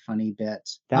kind of a funny bit.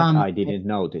 that I didn't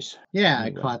notice Yeah, I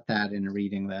anyway. caught that in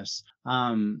reading this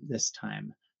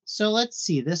time. So let's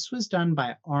see. This was done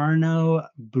by Arno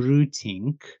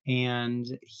Brutink, and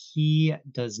he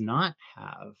does not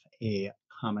have a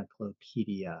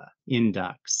Comiclopedia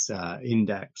index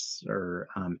or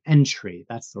entry.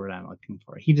 That's the word I'm looking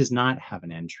for. He does not have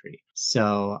an entry.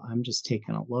 So I'm just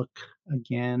taking a look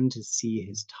again to see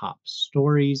his top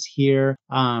stories here.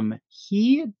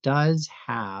 He does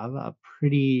have a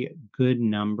pretty good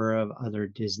number of other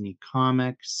Disney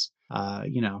comics.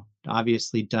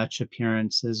 Obviously Dutch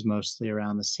appearances mostly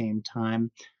around the same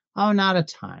time. Oh, not a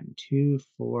ton. Two,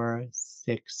 four,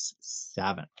 six,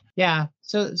 seven. Yeah,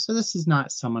 so this is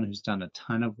not someone who's done a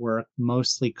ton of work,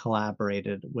 mostly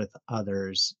collaborated with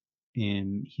others.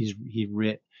 In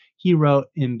he wrote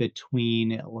in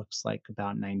between, it looks like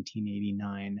about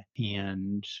 1989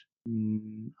 and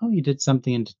he did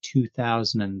something into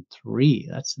 2003.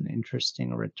 That's an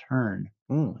interesting return.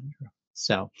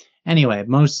 So anyway,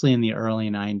 mostly in the early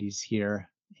 90s here,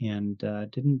 and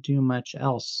didn't do much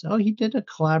else. Oh, he did a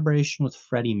collaboration with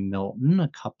Freddie Milton, a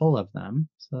couple of them.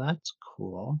 So that's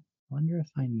cool. Wonder if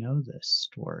I know this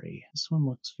story. This one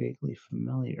looks vaguely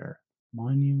familiar.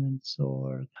 Monuments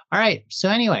or... All right. So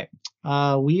anyway,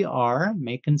 we are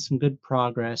making some good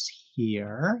progress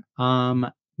here.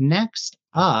 Next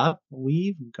up,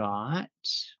 we've got...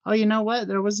 Oh, you know what?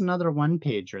 There was another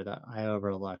one-pager that I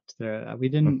overlooked. We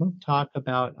didn't talk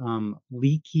about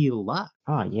Leaky Luck.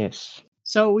 Ah, yes.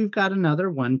 So we've got another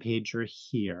one-pager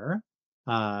here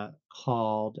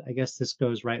called, I guess this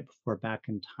goes right before Back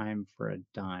in Time for a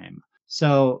Dime.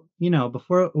 So,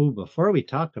 before we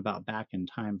talk about Back in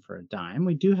Time for a Dime,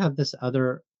 we do have this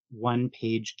other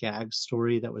one-page gag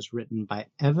story that was written by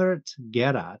Evert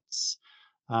Gerrits.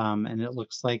 And it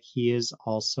looks like he is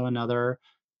also another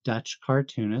Dutch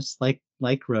cartoonist, like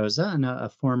Rosa, and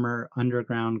a former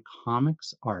underground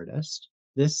comics artist.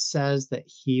 This says that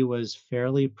he was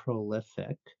fairly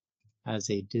prolific as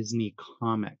a Disney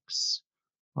Comics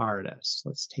artist.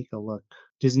 Let's take a look.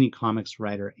 Disney Comics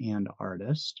writer and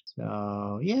artist.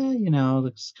 So yeah,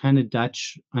 looks kind of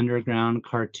Dutch underground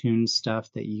cartoon stuff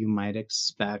that you might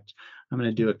expect. I'm going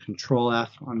to do a Control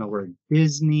F on the word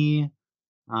Disney.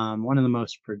 One of the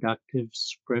most productive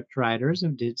script writers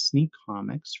of Disney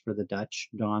Comics for the Dutch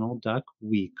Donald Duck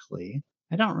Weekly.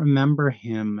 I don't remember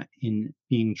him in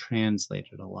being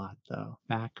translated a lot, though.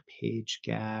 Back page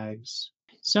gags.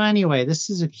 So anyway, this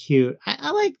is a cute...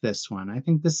 I like this one. I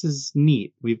think this is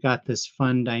neat. We've got this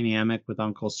fun dynamic with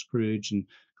Uncle Scrooge and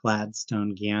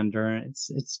Gladstone Gander.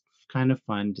 It's kind of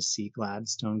fun to see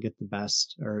Gladstone get the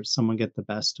best, or someone get the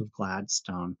best of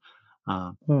Gladstone.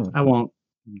 I won't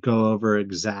go over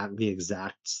the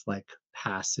exact like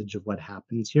passage of what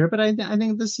happens here, but I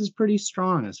think this is pretty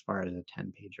strong as far as a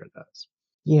 10-pager goes.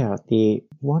 Yeah, the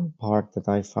one part that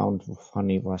I found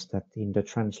funny was that in the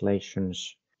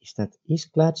translations is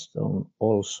Gladstone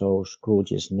also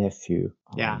Scrooge's nephew?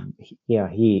 Yeah.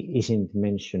 He isn't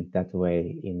mentioned that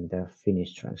way in the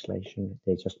Finnish translation.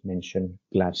 They just mention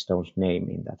Gladstone's name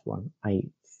in that one. I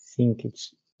think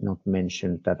it's not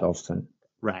mentioned that often.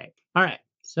 Right. All right.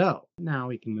 So now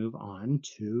we can move on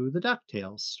to the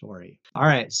DuckTales story. All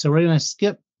right. So we're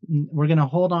going to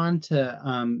hold on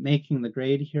to making the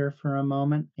grade here for a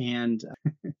moment. And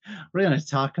we're going to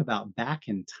talk about Back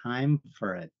in Time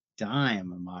for a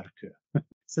Dime, Markku.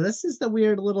 So this is the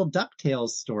weird little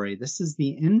DuckTales story. This is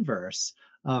the inverse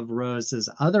of Rosa's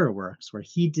other works where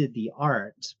he did the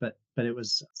art, but it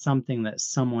was something that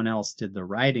someone else did the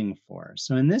writing for.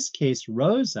 So in this case,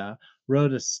 Rosa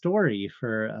wrote a story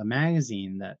for a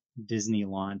magazine that Disney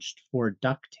launched for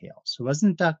DuckTales. So it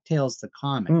wasn't DuckTales the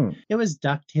comic. It was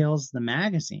DuckTales the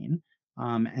magazine.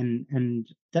 And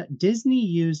Disney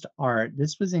used art.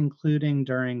 This was including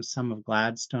during some of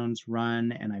Gladstone's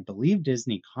run, and I believe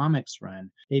Disney Comics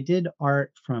run. They did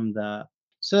art from the...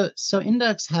 So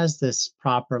Index has this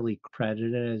properly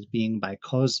credited as being by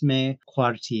Cosme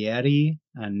Quartieri,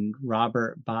 and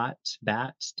Robert Bat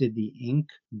did the ink.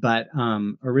 But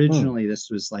originally this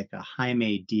was like a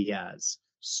Jaime Diaz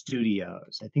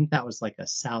Studios. I think that was like a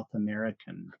South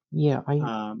American. Yeah,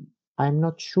 I'm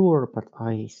not sure, but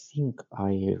I think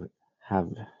I have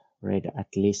read at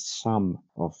least some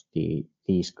of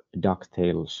these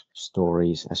DuckTales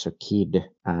stories as a kid,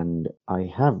 and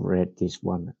I have read this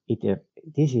one.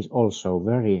 This is also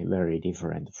very, very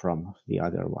different from the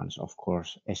other ones, of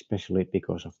course, especially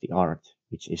because of the art,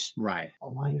 which is... Right.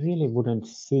 I really wouldn't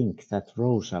think that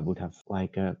Rosa would have,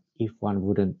 if one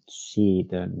wouldn't see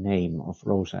the name of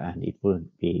Rosa and it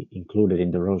wouldn't be included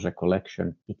in the Rosa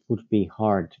collection, it would be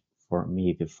hard for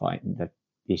me to find that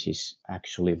this is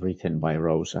actually written by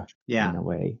Rosa in a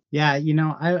way. Yeah,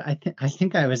 I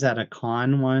think I was at a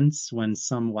con once when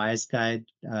some wise guy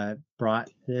brought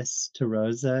this to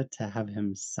Rosa to have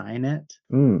him sign it,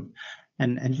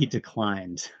 and he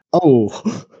declined.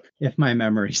 Oh, if my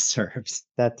memory serves.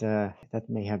 That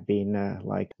may have been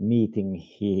meeting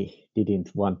he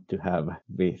didn't want to have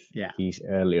with his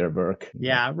earlier work.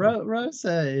 Yeah,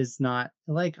 Rosa is not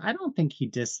I don't think he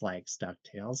dislikes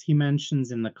DuckTales. He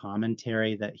mentions in the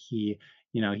commentary that he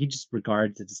just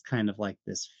regards it as kind of like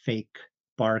this fake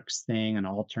Barks thing, an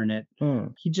alternate.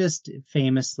 He just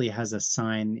famously has a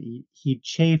sign. He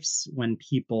chafes when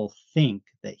people think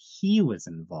that he was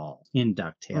involved in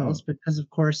DuckTales because, of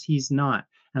course, he's not.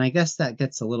 And I guess that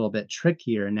gets a little bit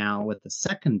trickier now with the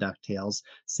second DuckTales,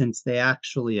 since they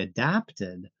actually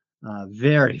adapted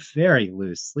very, very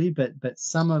loosely, but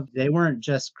some of they weren't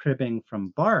just cribbing from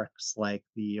Barks like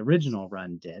the original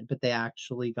run did, but they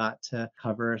actually got to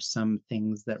cover some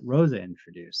things that Rosa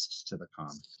introduced to the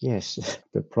comic. Yes,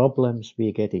 the problems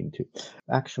we get into.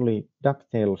 Actually,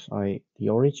 DuckTales, the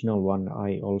original one,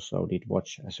 I also did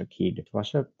watch as a kid. It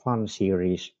was a fun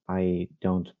series. I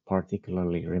don't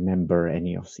particularly remember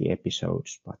any of the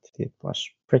episodes, but it was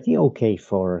pretty okay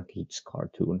for a kids'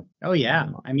 cartoon. Oh yeah,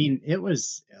 I mean it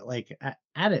was like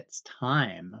at its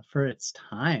time, for its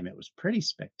time, it was pretty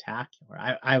spectacular.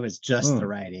 I was just the Mm,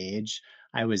 right age.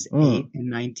 I was mm, 8 in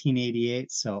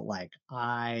 1988, so like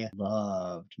I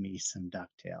loved me some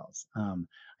DuckTales.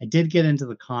 I did get into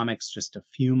the comics just a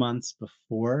few months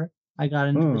before I got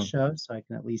into the mm. show, so I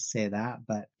can at least say that.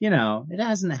 But you know, it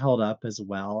hasn't held up as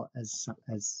well as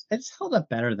it's held up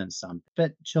better than some.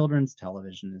 But children's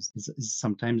television is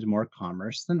sometimes more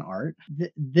commerce than art.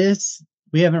 This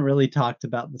we haven't really talked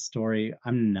about the story.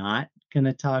 I'm not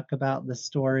gonna talk about the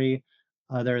story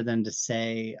other than to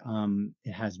say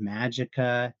it has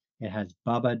Magica. It has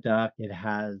Bubba Duck. It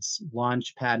has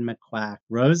Launchpad McQuack.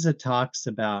 Rosa talks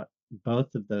about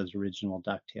both of those original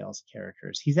DuckTales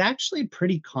characters. He's actually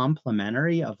pretty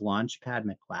complimentary of Launchpad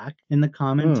McQuack in the Mm.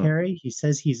 commentary. He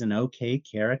says he's an okay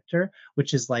character,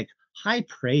 which is like high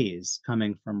praise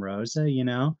coming from Rosa, you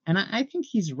know? And I think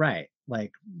he's right.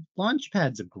 Like,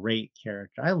 Launchpad's a great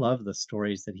character. I love the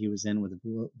stories that he was in with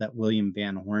that William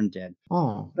Van Horn did.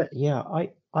 Oh, But yeah,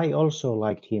 I also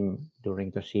liked him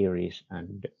during the series,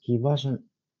 and he was an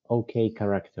okay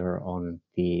character on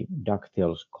the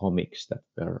DuckTales comics that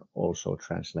were also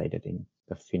translated in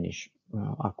the Finnish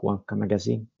Akuankka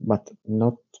magazine, but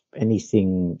not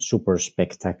anything super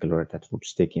spectacular that would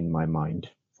stick in my mind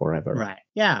forever. right.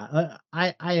 Yeah,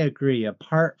 I agree.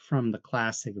 Apart from the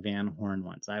classic Van Horn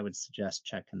ones, I would suggest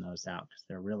checking those out because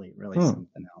they're really, really Hmm.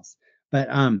 something else. But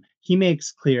he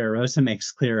makes clear, Rosa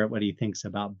makes clear what he thinks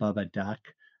about Bubba Duck,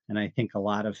 and I think a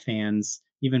lot of fans,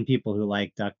 even people who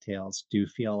like DuckTales, do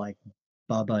feel like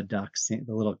Bubba Duck's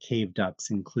the little cave duck's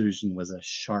inclusion was a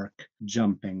shark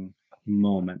jumping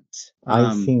moment.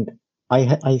 I think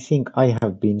I think I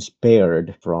have been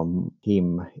spared from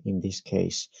him in this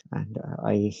case, and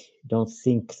I don't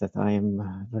think that I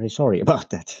am very sorry about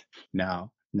that.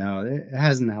 No, no, it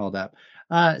hasn't held up.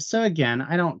 So again,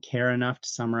 I don't care enough to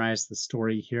summarize the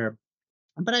story here,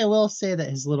 but I will say that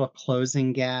his little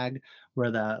closing gag,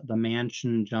 where the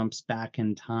mansion jumps back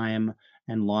in time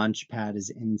and Launchpad is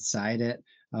inside it,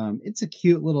 it's a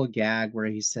cute little gag where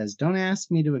he says, "Don't ask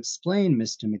me to explain,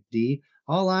 Mr. McD.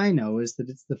 All I know is that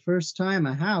it's the first time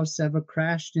a house ever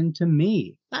crashed into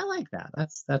me." I like that.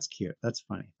 That's cute. That's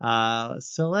funny.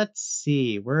 So let's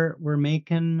see. We're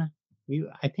making we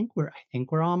I think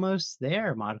we're almost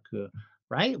there, Markku,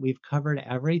 right? We've covered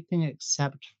everything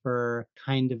except for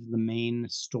kind of the main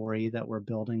story that we're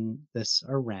building this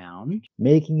around.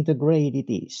 Making the grade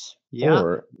it is, Yep.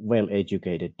 or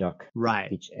well-educated duck,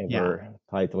 Right. Yeah. whichever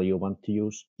title you want to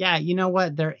use. Yeah, you know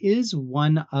what? There is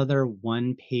one other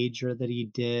one pager that he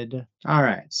did. All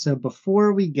right. So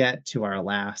before we get to our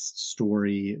last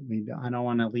story, I don't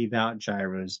want to leave out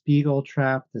Gyro's Beagle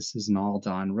Trap. This is an all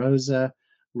Don Rosa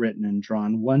written and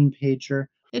drawn one pager.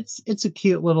 It's a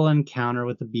cute little encounter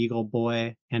with a beagle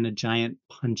boy and a giant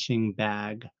punching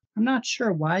bag. I'm not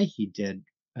sure why he did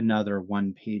another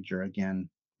one pager again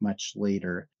much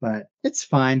later, but it's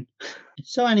fine.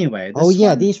 So anyway, Oh this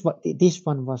yeah, one. this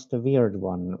one was the weird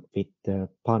one with the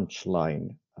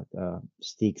punchline, the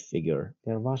stick figure.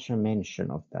 There was a mention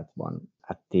of that one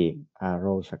at the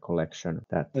Rosa collection.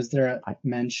 That Was there a I,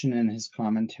 mention in his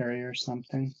commentary or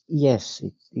something? yes,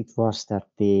 it was that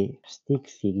the stick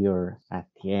figure at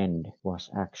the end was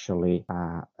actually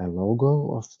a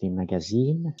logo of the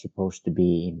magazine supposed to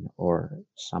be in, or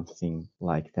something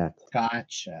like that.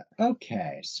 Gotcha.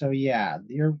 Okay, so yeah,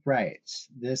 you're right.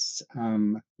 This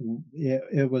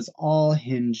it was all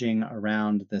hinging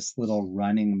around this little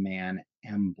running man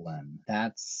emblem.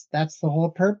 That's the whole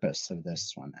purpose of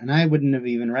this one. And I wouldn't have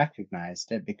even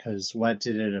recognized it because what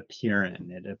did it appear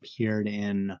in? It appeared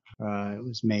in it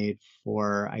was made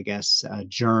for, I guess, a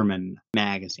German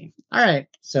magazine. All right,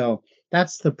 so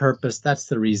that's the purpose. That's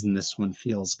the reason this one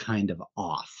feels kind of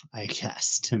off, I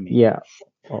guess, to me. Yeah.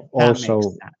 That makes Also,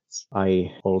 sense.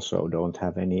 I also don't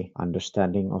have any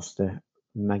understanding of the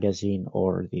magazine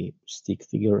or the stick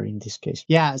figure in this case.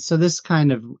 Yeah, so this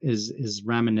kind of is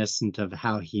reminiscent of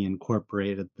how he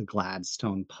incorporated the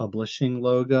Gladstone Publishing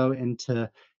logo into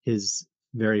his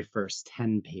very first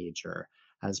 10 pager.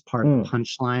 as part of the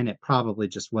punchline. It probably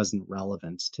just wasn't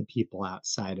relevant to people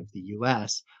outside of the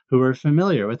US who were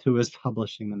familiar with who was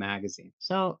publishing the magazine.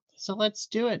 So let's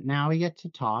do it. Now we get to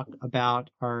talk about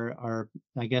our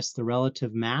I guess the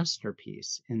relative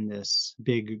masterpiece in this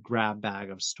big grab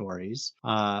bag of stories.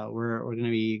 We're going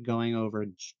to be going over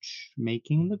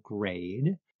making the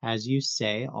grade, as you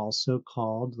say, also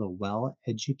called the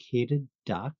well-educated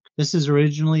duck. This is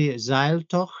originally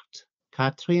Zeiltocht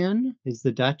Katrien is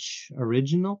the Dutch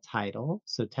original title,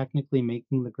 so technically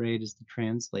making the grade is the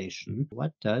translation.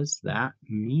 What does that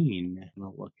mean? I'm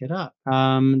gonna look it up.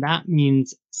 That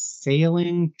means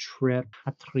sailing trip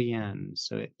Katrien.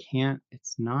 So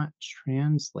it's not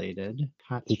translated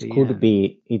It could Katrien.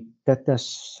 be, that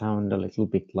does sound a little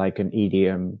bit like an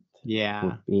idiom. Yeah,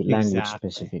 Would be language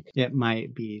exactly. specific. It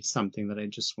might be something that I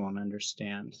just won't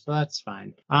understand. So that's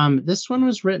fine. This one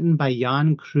was written by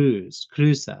Jan Kruse,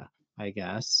 I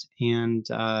guess. And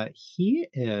I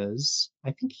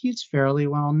think he's fairly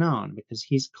well known because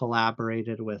he's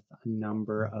collaborated with a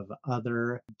number of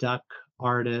other duck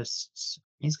artists.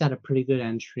 He's got a pretty good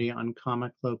entry on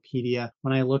Comiclopedia.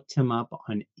 When I looked him up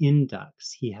on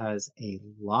Indux, he has a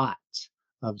lot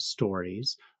of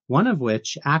stories, one of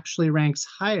which actually ranks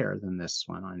higher than this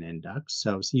one on Indux.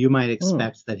 So you might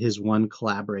expect that his one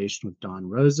collaboration with Don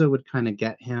Rosa would kind of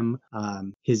get him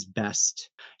his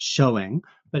best showing.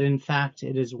 But in fact,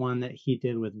 it is one that he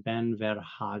did with Ben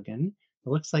Verhagen. It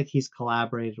looks like he's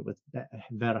collaborated with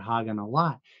Verhagen a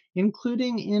lot,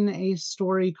 including in a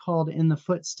story called In the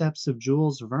Footsteps of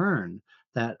Jules Verne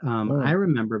that I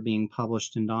remember being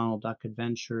published in Donald Duck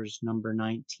Adventures number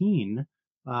 19,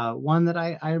 one that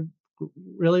I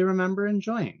really remember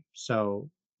enjoying. So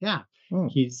yeah,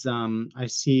 he's I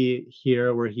see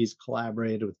here where he's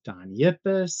collaborated with Don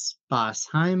Yippes, Bas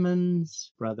Hymans,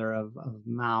 brother of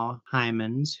Mao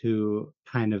Hymans, who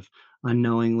kind of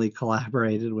unknowingly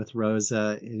collaborated with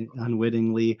Rosa,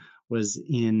 unwittingly was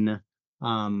in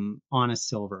On a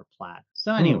Silver Plat.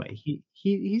 So anyway,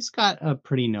 he's got a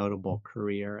pretty notable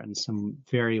career and some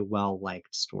very well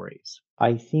liked stories.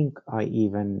 I think I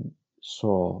even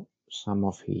saw some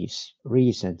of his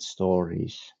recent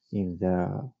stories in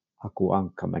the Aku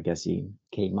Ankka magazine.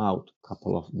 Came out a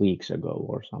couple of weeks ago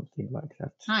or something like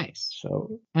that. Nice.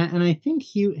 So And I think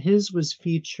his was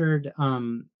featured.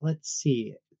 Let's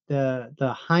see.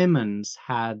 The Hymans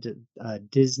had a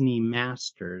Disney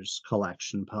Masters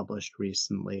collection published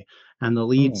recently, and the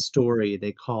lead story,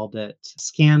 they called it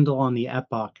 "Scandal on the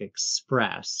Epoch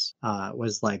Express,"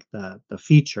 was like the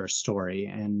feature story,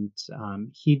 and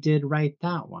he did write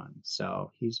that one,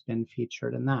 so he's been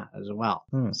featured in that as well.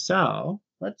 So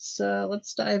let's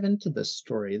dive into this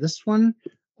story. This one.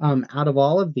 Out of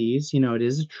all of these, it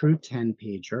is a true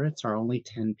 10-pager. It's our only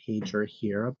 10-pager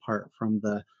here, apart from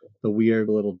the weird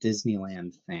little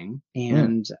Disneyland thing.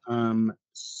 And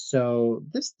so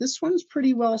this one's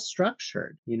pretty well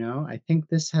structured. I think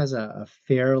this has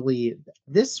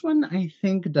this one I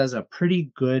think does a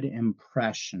pretty good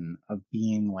impression of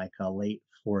being like a late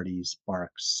 40s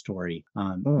Barks story,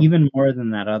 even more than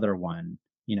that other one.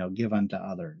 Give unto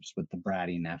others with the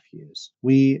bratty nephews.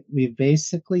 We've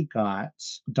basically got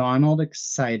Donald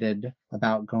excited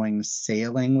about going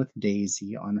sailing with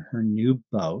Daisy on her new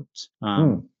boat.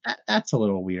 That's a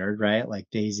little weird, right? Like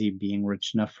Daisy being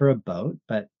rich enough for a boat,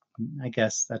 but I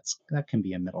guess that can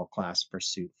be a middle class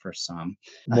pursuit for some.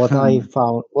 what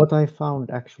I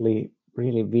found actually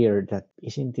really weird, that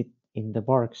isn't it in the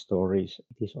Bark stories,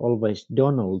 it is always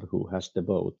Donald who has the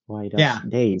boat. Why does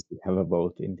Daisy have a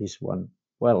boat in this one?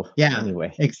 Well,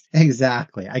 anyway.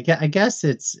 Exactly. I guess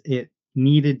it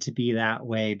needed to be that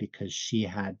way because she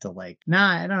had to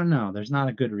I don't know. There's not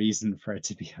a good reason for it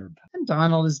to be her. And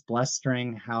Donald is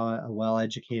blustering how a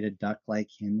well-educated duck like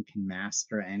him can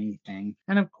master anything.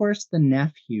 And of course, the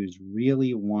nephews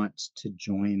really want to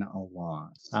join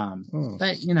along.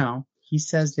 But, he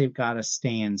says they've got to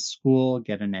stay in school,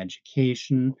 get an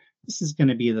education. This is going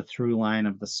to be the through line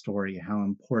of the story, how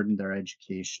important their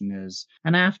education is.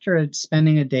 And after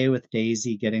spending a day with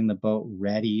Daisy, getting the boat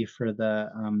ready for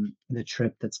the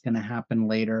trip that's going to happen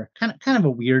later, kind of a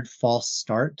weird false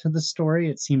start to the story.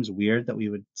 It seems weird that we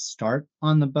would start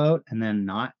on the boat and then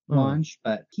not launch,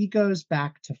 but he goes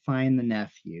back to find the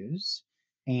nephews,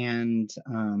 and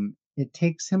it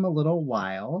takes him a little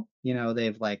while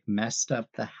they've like messed up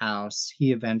the house.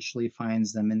 He eventually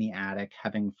finds them in the attic,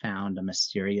 having found a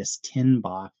mysterious tin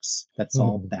box that's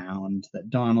all Mm. bound that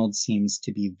Donald seems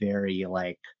to be very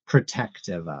like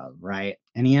protective of, right?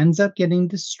 And he ends up getting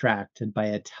distracted by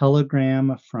a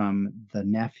telegram from the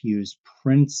nephew's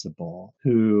principal,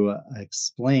 who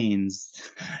explains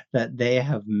that they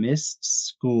have missed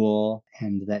school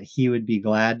and that he would be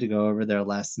glad to go over their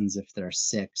lessons if they're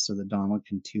sick so that Donald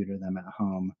can tutor them at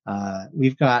home.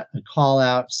 We've got a call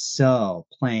out. So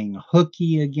playing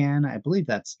hooky again. I believe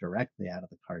that's directly out of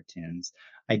the cartoons.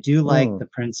 I do like Mm. the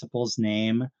principal's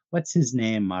name. What's his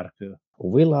name, Markku?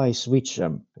 Will I switch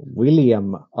them?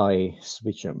 William I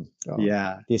switch them.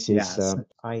 Yeah, This is, yes.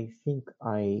 I think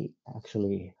I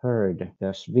actually heard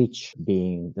the switch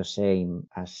being the same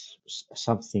as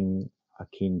something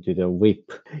akin to the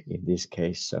whip in this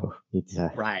case. So it's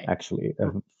Right. actually a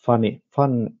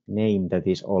fun name that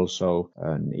is also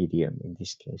an idiom in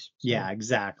this case. So. Yeah,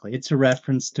 exactly. It's a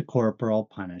reference to corporal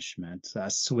punishment. A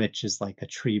switch is like a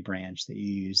tree branch that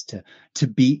you use to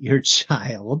beat your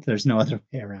child. There's no other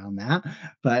way around that.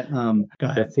 But go The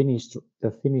ahead.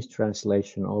 Finnish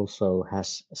translation also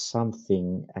has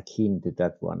something akin to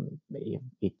that one.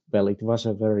 It was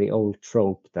a very old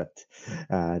trope that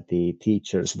the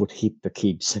teachers would hit the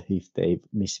kids if they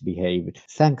misbehaved.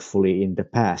 Thankfully, in the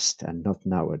past and not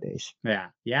nowadays. Yeah,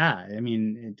 yeah. I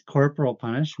mean, corporal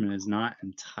punishment is not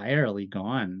entirely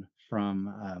gone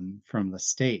from the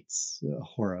states.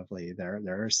 Horribly, there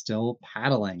are still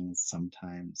paddlings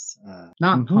sometimes.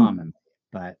 Not Hmm. common,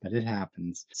 but it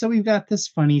happens. So we've got this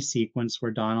funny sequence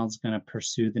where Donald's going to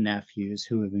pursue the nephews,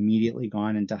 who have immediately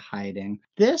gone into hiding.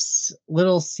 This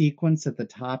little sequence at the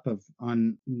top of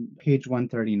on page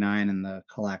 139 in the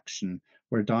collection,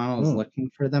 where Donald's Mm. looking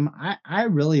for them. I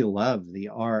really love the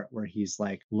art where he's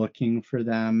like looking for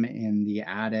them in the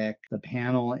attic, the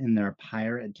panel in their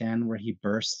pirate den where he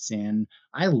bursts in.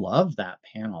 I love that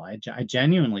panel. I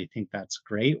genuinely think that's a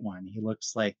great one. He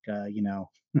looks like,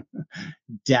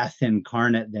 death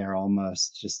incarnate there,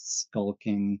 almost just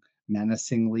skulking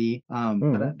menacingly.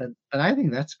 Mm. But I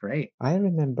think that's great. I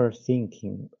remember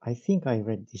thinking, I think I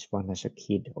read this one as a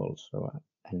kid also,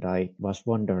 and I was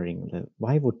wondering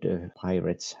why would the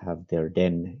pirates have their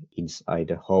den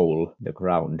inside a hole, the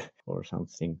ground, or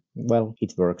something? Well,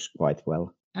 it works quite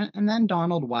well. And then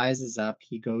Donald wises up.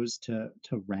 He goes to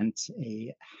rent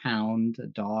a hound, a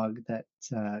dog that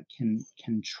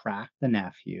can track the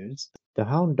nephews. The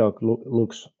hound dog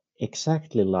looks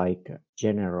exactly like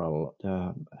General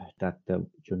that the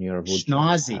junior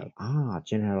woodchucks have. Schnazi.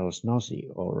 General Snozzy.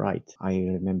 All right. I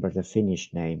remember the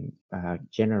Finnish name,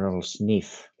 General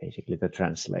Sniff, basically the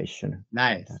translation.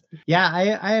 Nice. That. Yeah,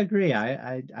 I agree.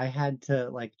 I had to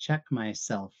like check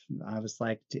myself. I was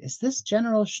like, is this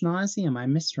General Schnazi? Am I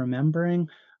misremembering?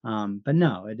 But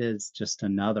no, it is just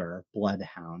another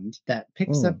bloodhound that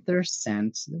picks up Mm. their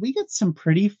scent. We get some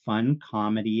pretty fun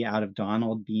comedy out of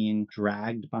Donald being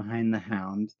dragged behind the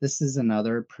hound. This is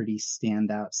another pretty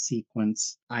standout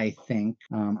sequence, I think.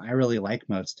 I really like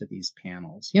most of these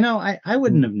panels. I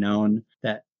wouldn't Mm. have known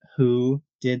that who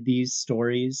did these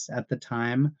stories at the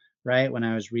time, right, when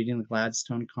I was reading the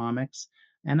Gladstone comics.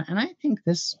 And I think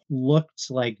this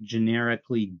looked like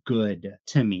generically good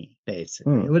to me,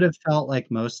 basically. It Mm. would have felt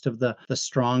like most of the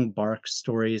strong bark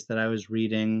stories that I was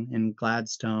reading in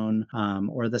Gladstone,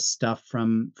 or the stuff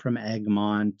from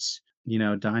Egmont,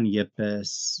 Don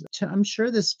Yippis. I'm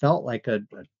sure this felt like a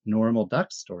normal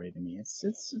duck story to me.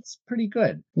 It's pretty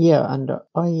good. Yeah, and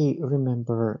I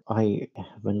remember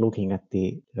when looking at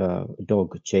the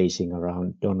dog chasing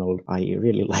around Donald, I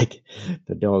really like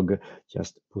the dog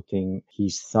just putting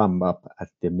his thumb up at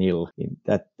the mill. In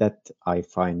that I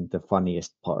find the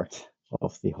funniest part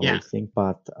of the whole Yeah. thing.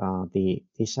 But the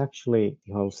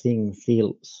whole thing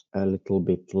feels a little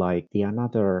bit like the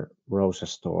another Rosa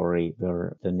story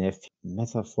where the nephew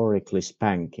metaphorically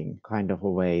spanking, kind of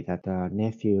a way that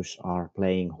nephews are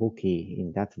playing hooky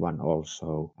in that one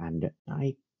also. And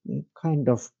I kind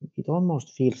of, it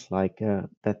almost feels like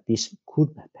that this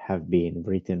could have been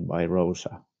written by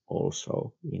Rosa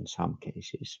also in some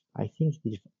cases. I think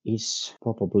this is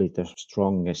probably the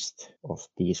strongest of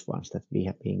these ones that we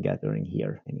have been gathering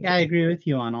here Yeah, I anyway. agree with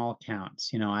you on all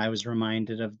counts. I was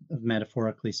reminded of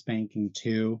metaphorically spanking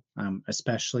too,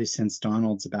 especially since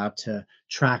Donald's about to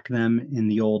track them in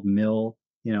the old mill,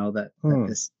 Hmm.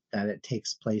 that it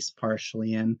takes place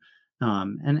partially in.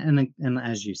 And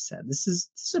as you said, this is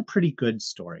a pretty good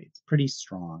story. It's pretty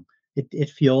strong. It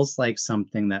feels like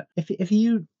something that if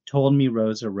you told me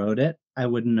Rosa wrote it, I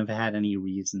wouldn't have had any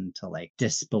reason to like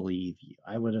disbelieve you.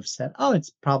 I would have said, "Oh,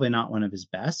 it's probably not one of his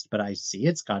best, but I see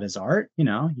it's got his art."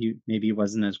 Maybe he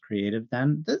wasn't as creative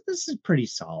then. This is pretty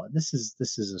solid. This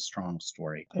is a strong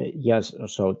story. Yes,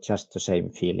 so just the same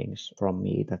feelings from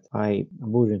me that I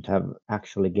wouldn't have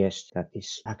actually guessed that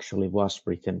this actually was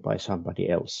written by somebody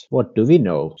else. What do we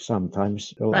know?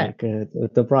 Sometimes, Right.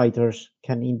 the writers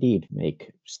can indeed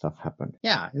make stuff happen.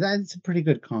 Yeah, that's a pretty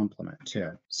good compliment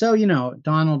too. So,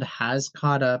 Donald has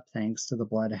caught up thanks to the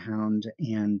Bloodhound,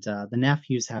 and the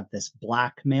nephews have this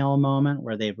blackmail moment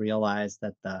where they realize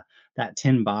that that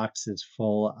tin box is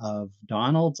full of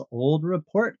Donald's old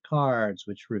report cards,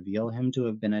 which reveal him to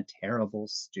have been a terrible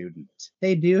student.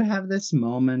 They do have this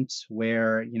moment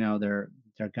where,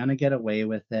 they're gonna get away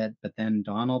with it, but then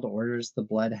Donald orders the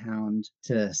Bloodhound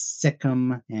to sick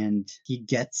him, and he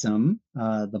gets him.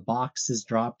 The box is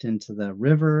dropped into the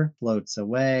river, floats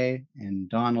away, and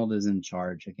Donald is in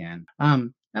charge again.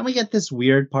 And we get this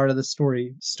weird part of the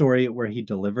story where he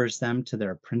delivers them to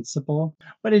their principal.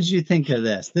 What did you think of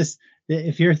this?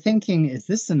 If you're thinking, is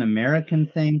this an American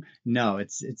thing? No,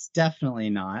 it's definitely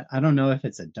not. I don't know if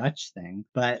it's a Dutch thing,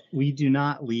 but we do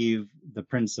not leave the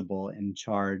principal in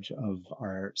charge of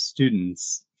our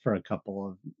students for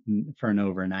an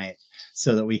overnight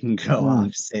so that we can go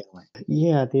off sailing.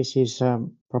 Yeah, this is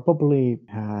probably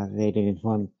they didn't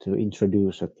want to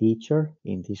introduce a teacher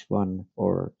in this one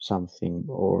or something,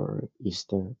 or is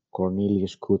the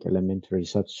Cornelius Coot Elementary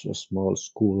such a small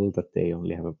school that they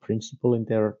only have a principal in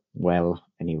there? Well,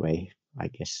 anyway, I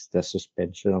guess the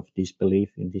suspension of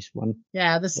disbelief in this one.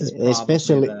 Yeah, this is probably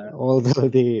Especially the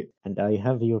although and I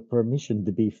have your permission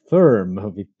to be firm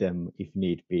with them if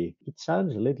need be. It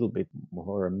sounds a little bit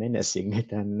more menacing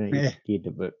than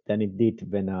it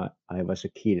did when I was a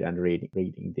kid and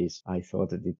reading this. I thought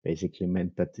that it basically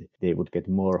meant that they would get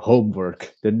more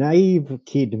homework. The naive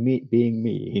kid being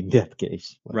me in that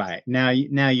case. right. Now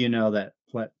you know that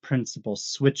what Principal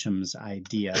Switcham's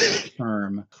idea of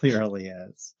firm clearly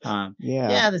is.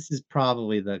 Yeah. This is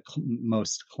probably the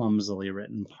most clumsily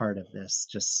written part of this,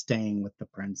 just staying with the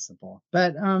principal.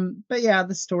 But yeah,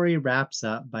 the story wraps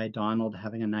up by Donald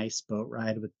having a nice boat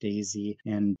ride with Daisy,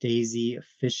 and Daisy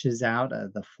fishes out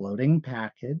the floating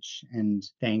package, and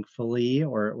thankfully,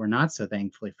 or not so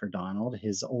thankfully for Donald,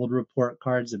 his old report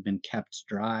cards have been kept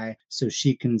dry, so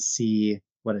she can see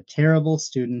what a terrible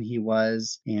student he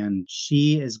was, and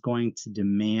she is going to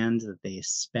demand that they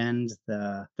spend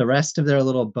the rest of their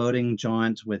little boating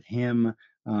jaunt with him,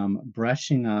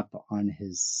 brushing up on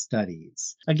his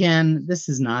studies. Again, this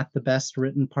is not the best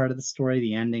written part of the story.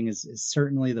 The ending is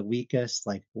certainly the weakest.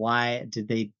 Like, why did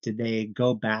they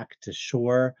go back to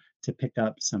shore to pick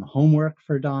up some homework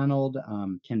for Donald?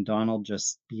 Can Donald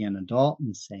just be an adult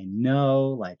and say, no,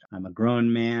 like, I'm a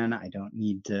grown man, I don't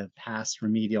need to pass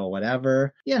remedial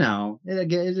whatever?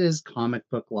 It is comic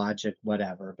book logic,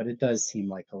 whatever, but it does seem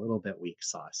like a little bit weak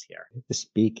sauce here.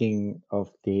 Speaking of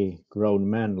the grown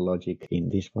man logic in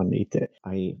this one,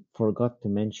 I forgot to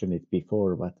mention it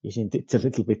before, but isn't it a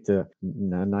little bit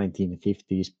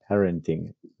 1950s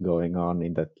parenting going on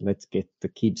in that let's get the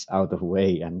kids out of the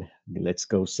way and let's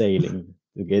go sailing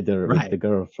together with the Right.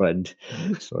 girlfriend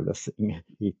sort of thing.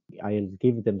 I'll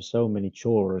give them so many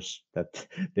chores that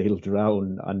they'll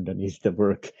drown underneath the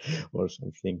work or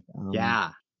something.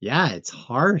 Yeah, it's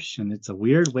harsh, and it's a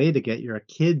weird way to get your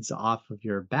kids off of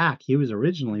your back. He was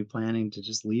originally planning to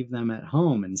just leave them at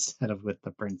home instead of with the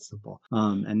principal.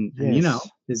 And Yes.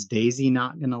 is Daisy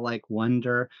not gonna like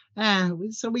wonder,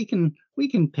 so we can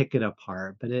pick it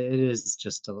apart, but it is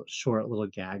just a short little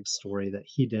gag story that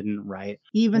he didn't write.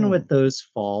 Even with those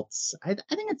faults, I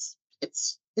think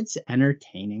it's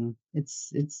entertaining.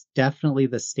 It's definitely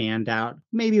the standout.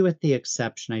 Maybe with the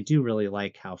exception, I do really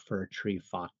like how Fir Tree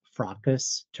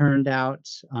Fracas turned out.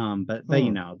 But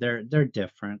they're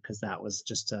different because that was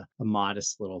just a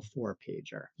modest little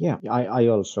 4-pager. Yeah, I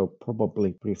also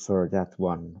probably prefer that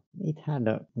one. It had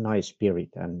a nice spirit,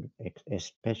 and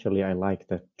especially I like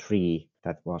the tree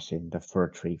that was in the Fir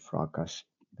Tree Fracas.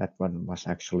 That one was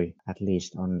actually, at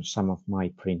least on some of my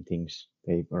printings,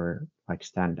 they were like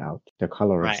standout. The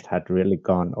colorist Right. had really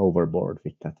gone overboard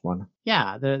with that one.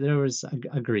 Yeah, there was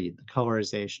agreed the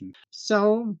colorization.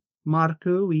 So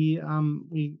Markku,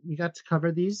 we got to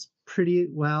cover these pretty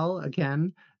well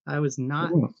again. I was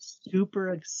not Mm. super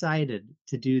excited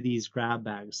to do these grab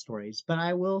bag stories, but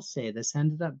I will say this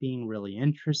ended up being really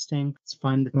interesting. It's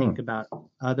fun to think Mm. about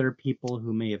other people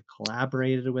who may have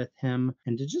collaborated with him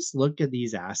and to just look at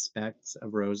these aspects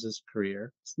of Rosa's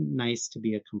career. It's nice to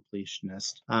be a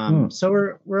completionist. Mm. So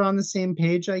we're on the same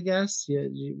page, I guess.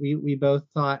 We both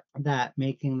thought that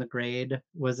Making the Grade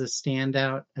was a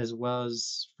standout, as well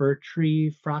as Fir Tree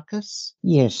Fracas.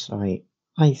 Yes,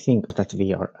 I think that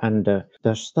we are. And the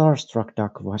Starstruck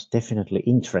Duck was definitely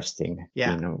interesting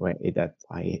Yeah. in a way that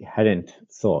I hadn't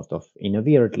thought of. In a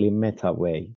weirdly meta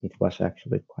way, it was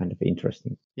actually kind of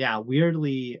interesting. Yeah,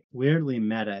 weirdly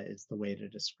meta is the way to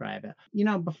describe it.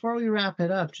 Before we wrap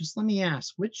it up, just let me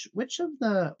ask, which of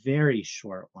the very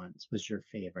short ones was your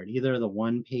favorite? Either the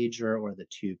one pager or the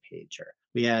two pager.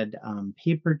 We had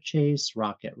Paper Chase,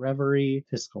 Rocket Reverie,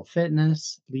 Fiscal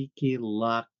Fitness, Leaky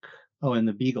Luck. Oh, and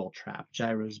the Beagle Trap,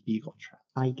 Gyro's Beagle Trap.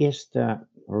 I guess the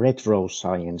retro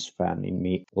science fan in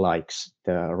me likes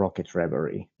the Rocket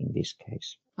Reverie in this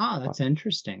case. Oh, But that's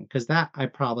interesting because that I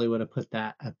probably would have put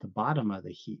that at the bottom of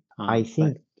the heap. I But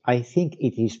think I think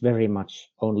it is very much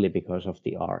only because of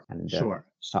the art and the sure.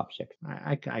 subject.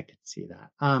 I could see that.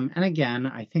 And again,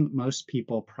 I think most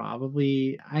people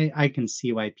probably, I can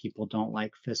see why people don't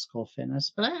like Fiscal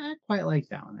Fitness, but I quite like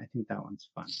that one. I think that one's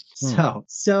fun. Hmm.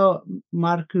 So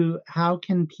Markku, how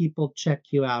can people check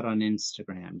you out on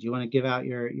Instagram? Do you want to give out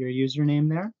your username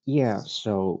there? Yeah,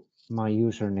 so my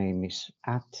username is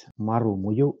at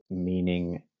Marumuju,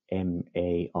 meaning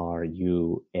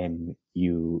Marumuju,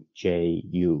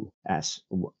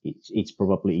 it's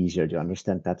probably easier to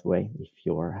understand that way if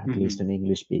you're at least Mhm. an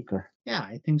English speaker. Yeah,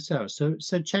 I think so. So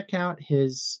check out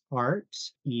his art,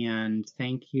 and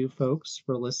thank you folks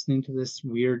for listening to this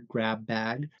weird grab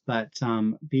bag. But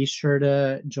be sure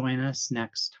to join us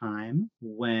next time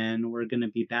when we're going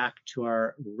to be back to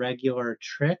our regular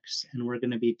tricks, and we're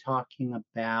going to be talking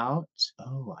about,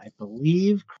 oh, I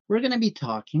believe we're going to be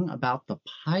talking about the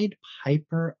Pied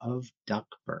Piper of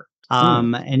Duckburg.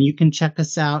 Hmm. And you can check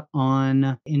us out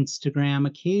on Instagram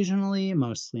occasionally,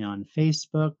 mostly on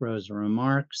Facebook, Rosa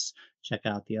Remarks. Check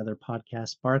out the other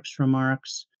podcast, Barks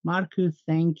Remarks. Markku,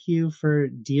 thank you for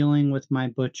dealing with my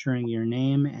butchering your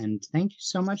name, and thank you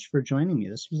so much for joining me.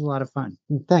 This was a lot of fun.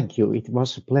 Thank you. It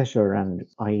was a pleasure, and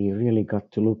I really got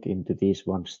to look into these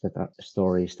ones that are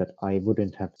stories that I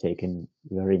wouldn't have taken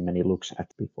very many looks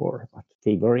at before, but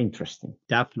they were interesting.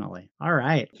 Definitely. All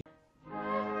right.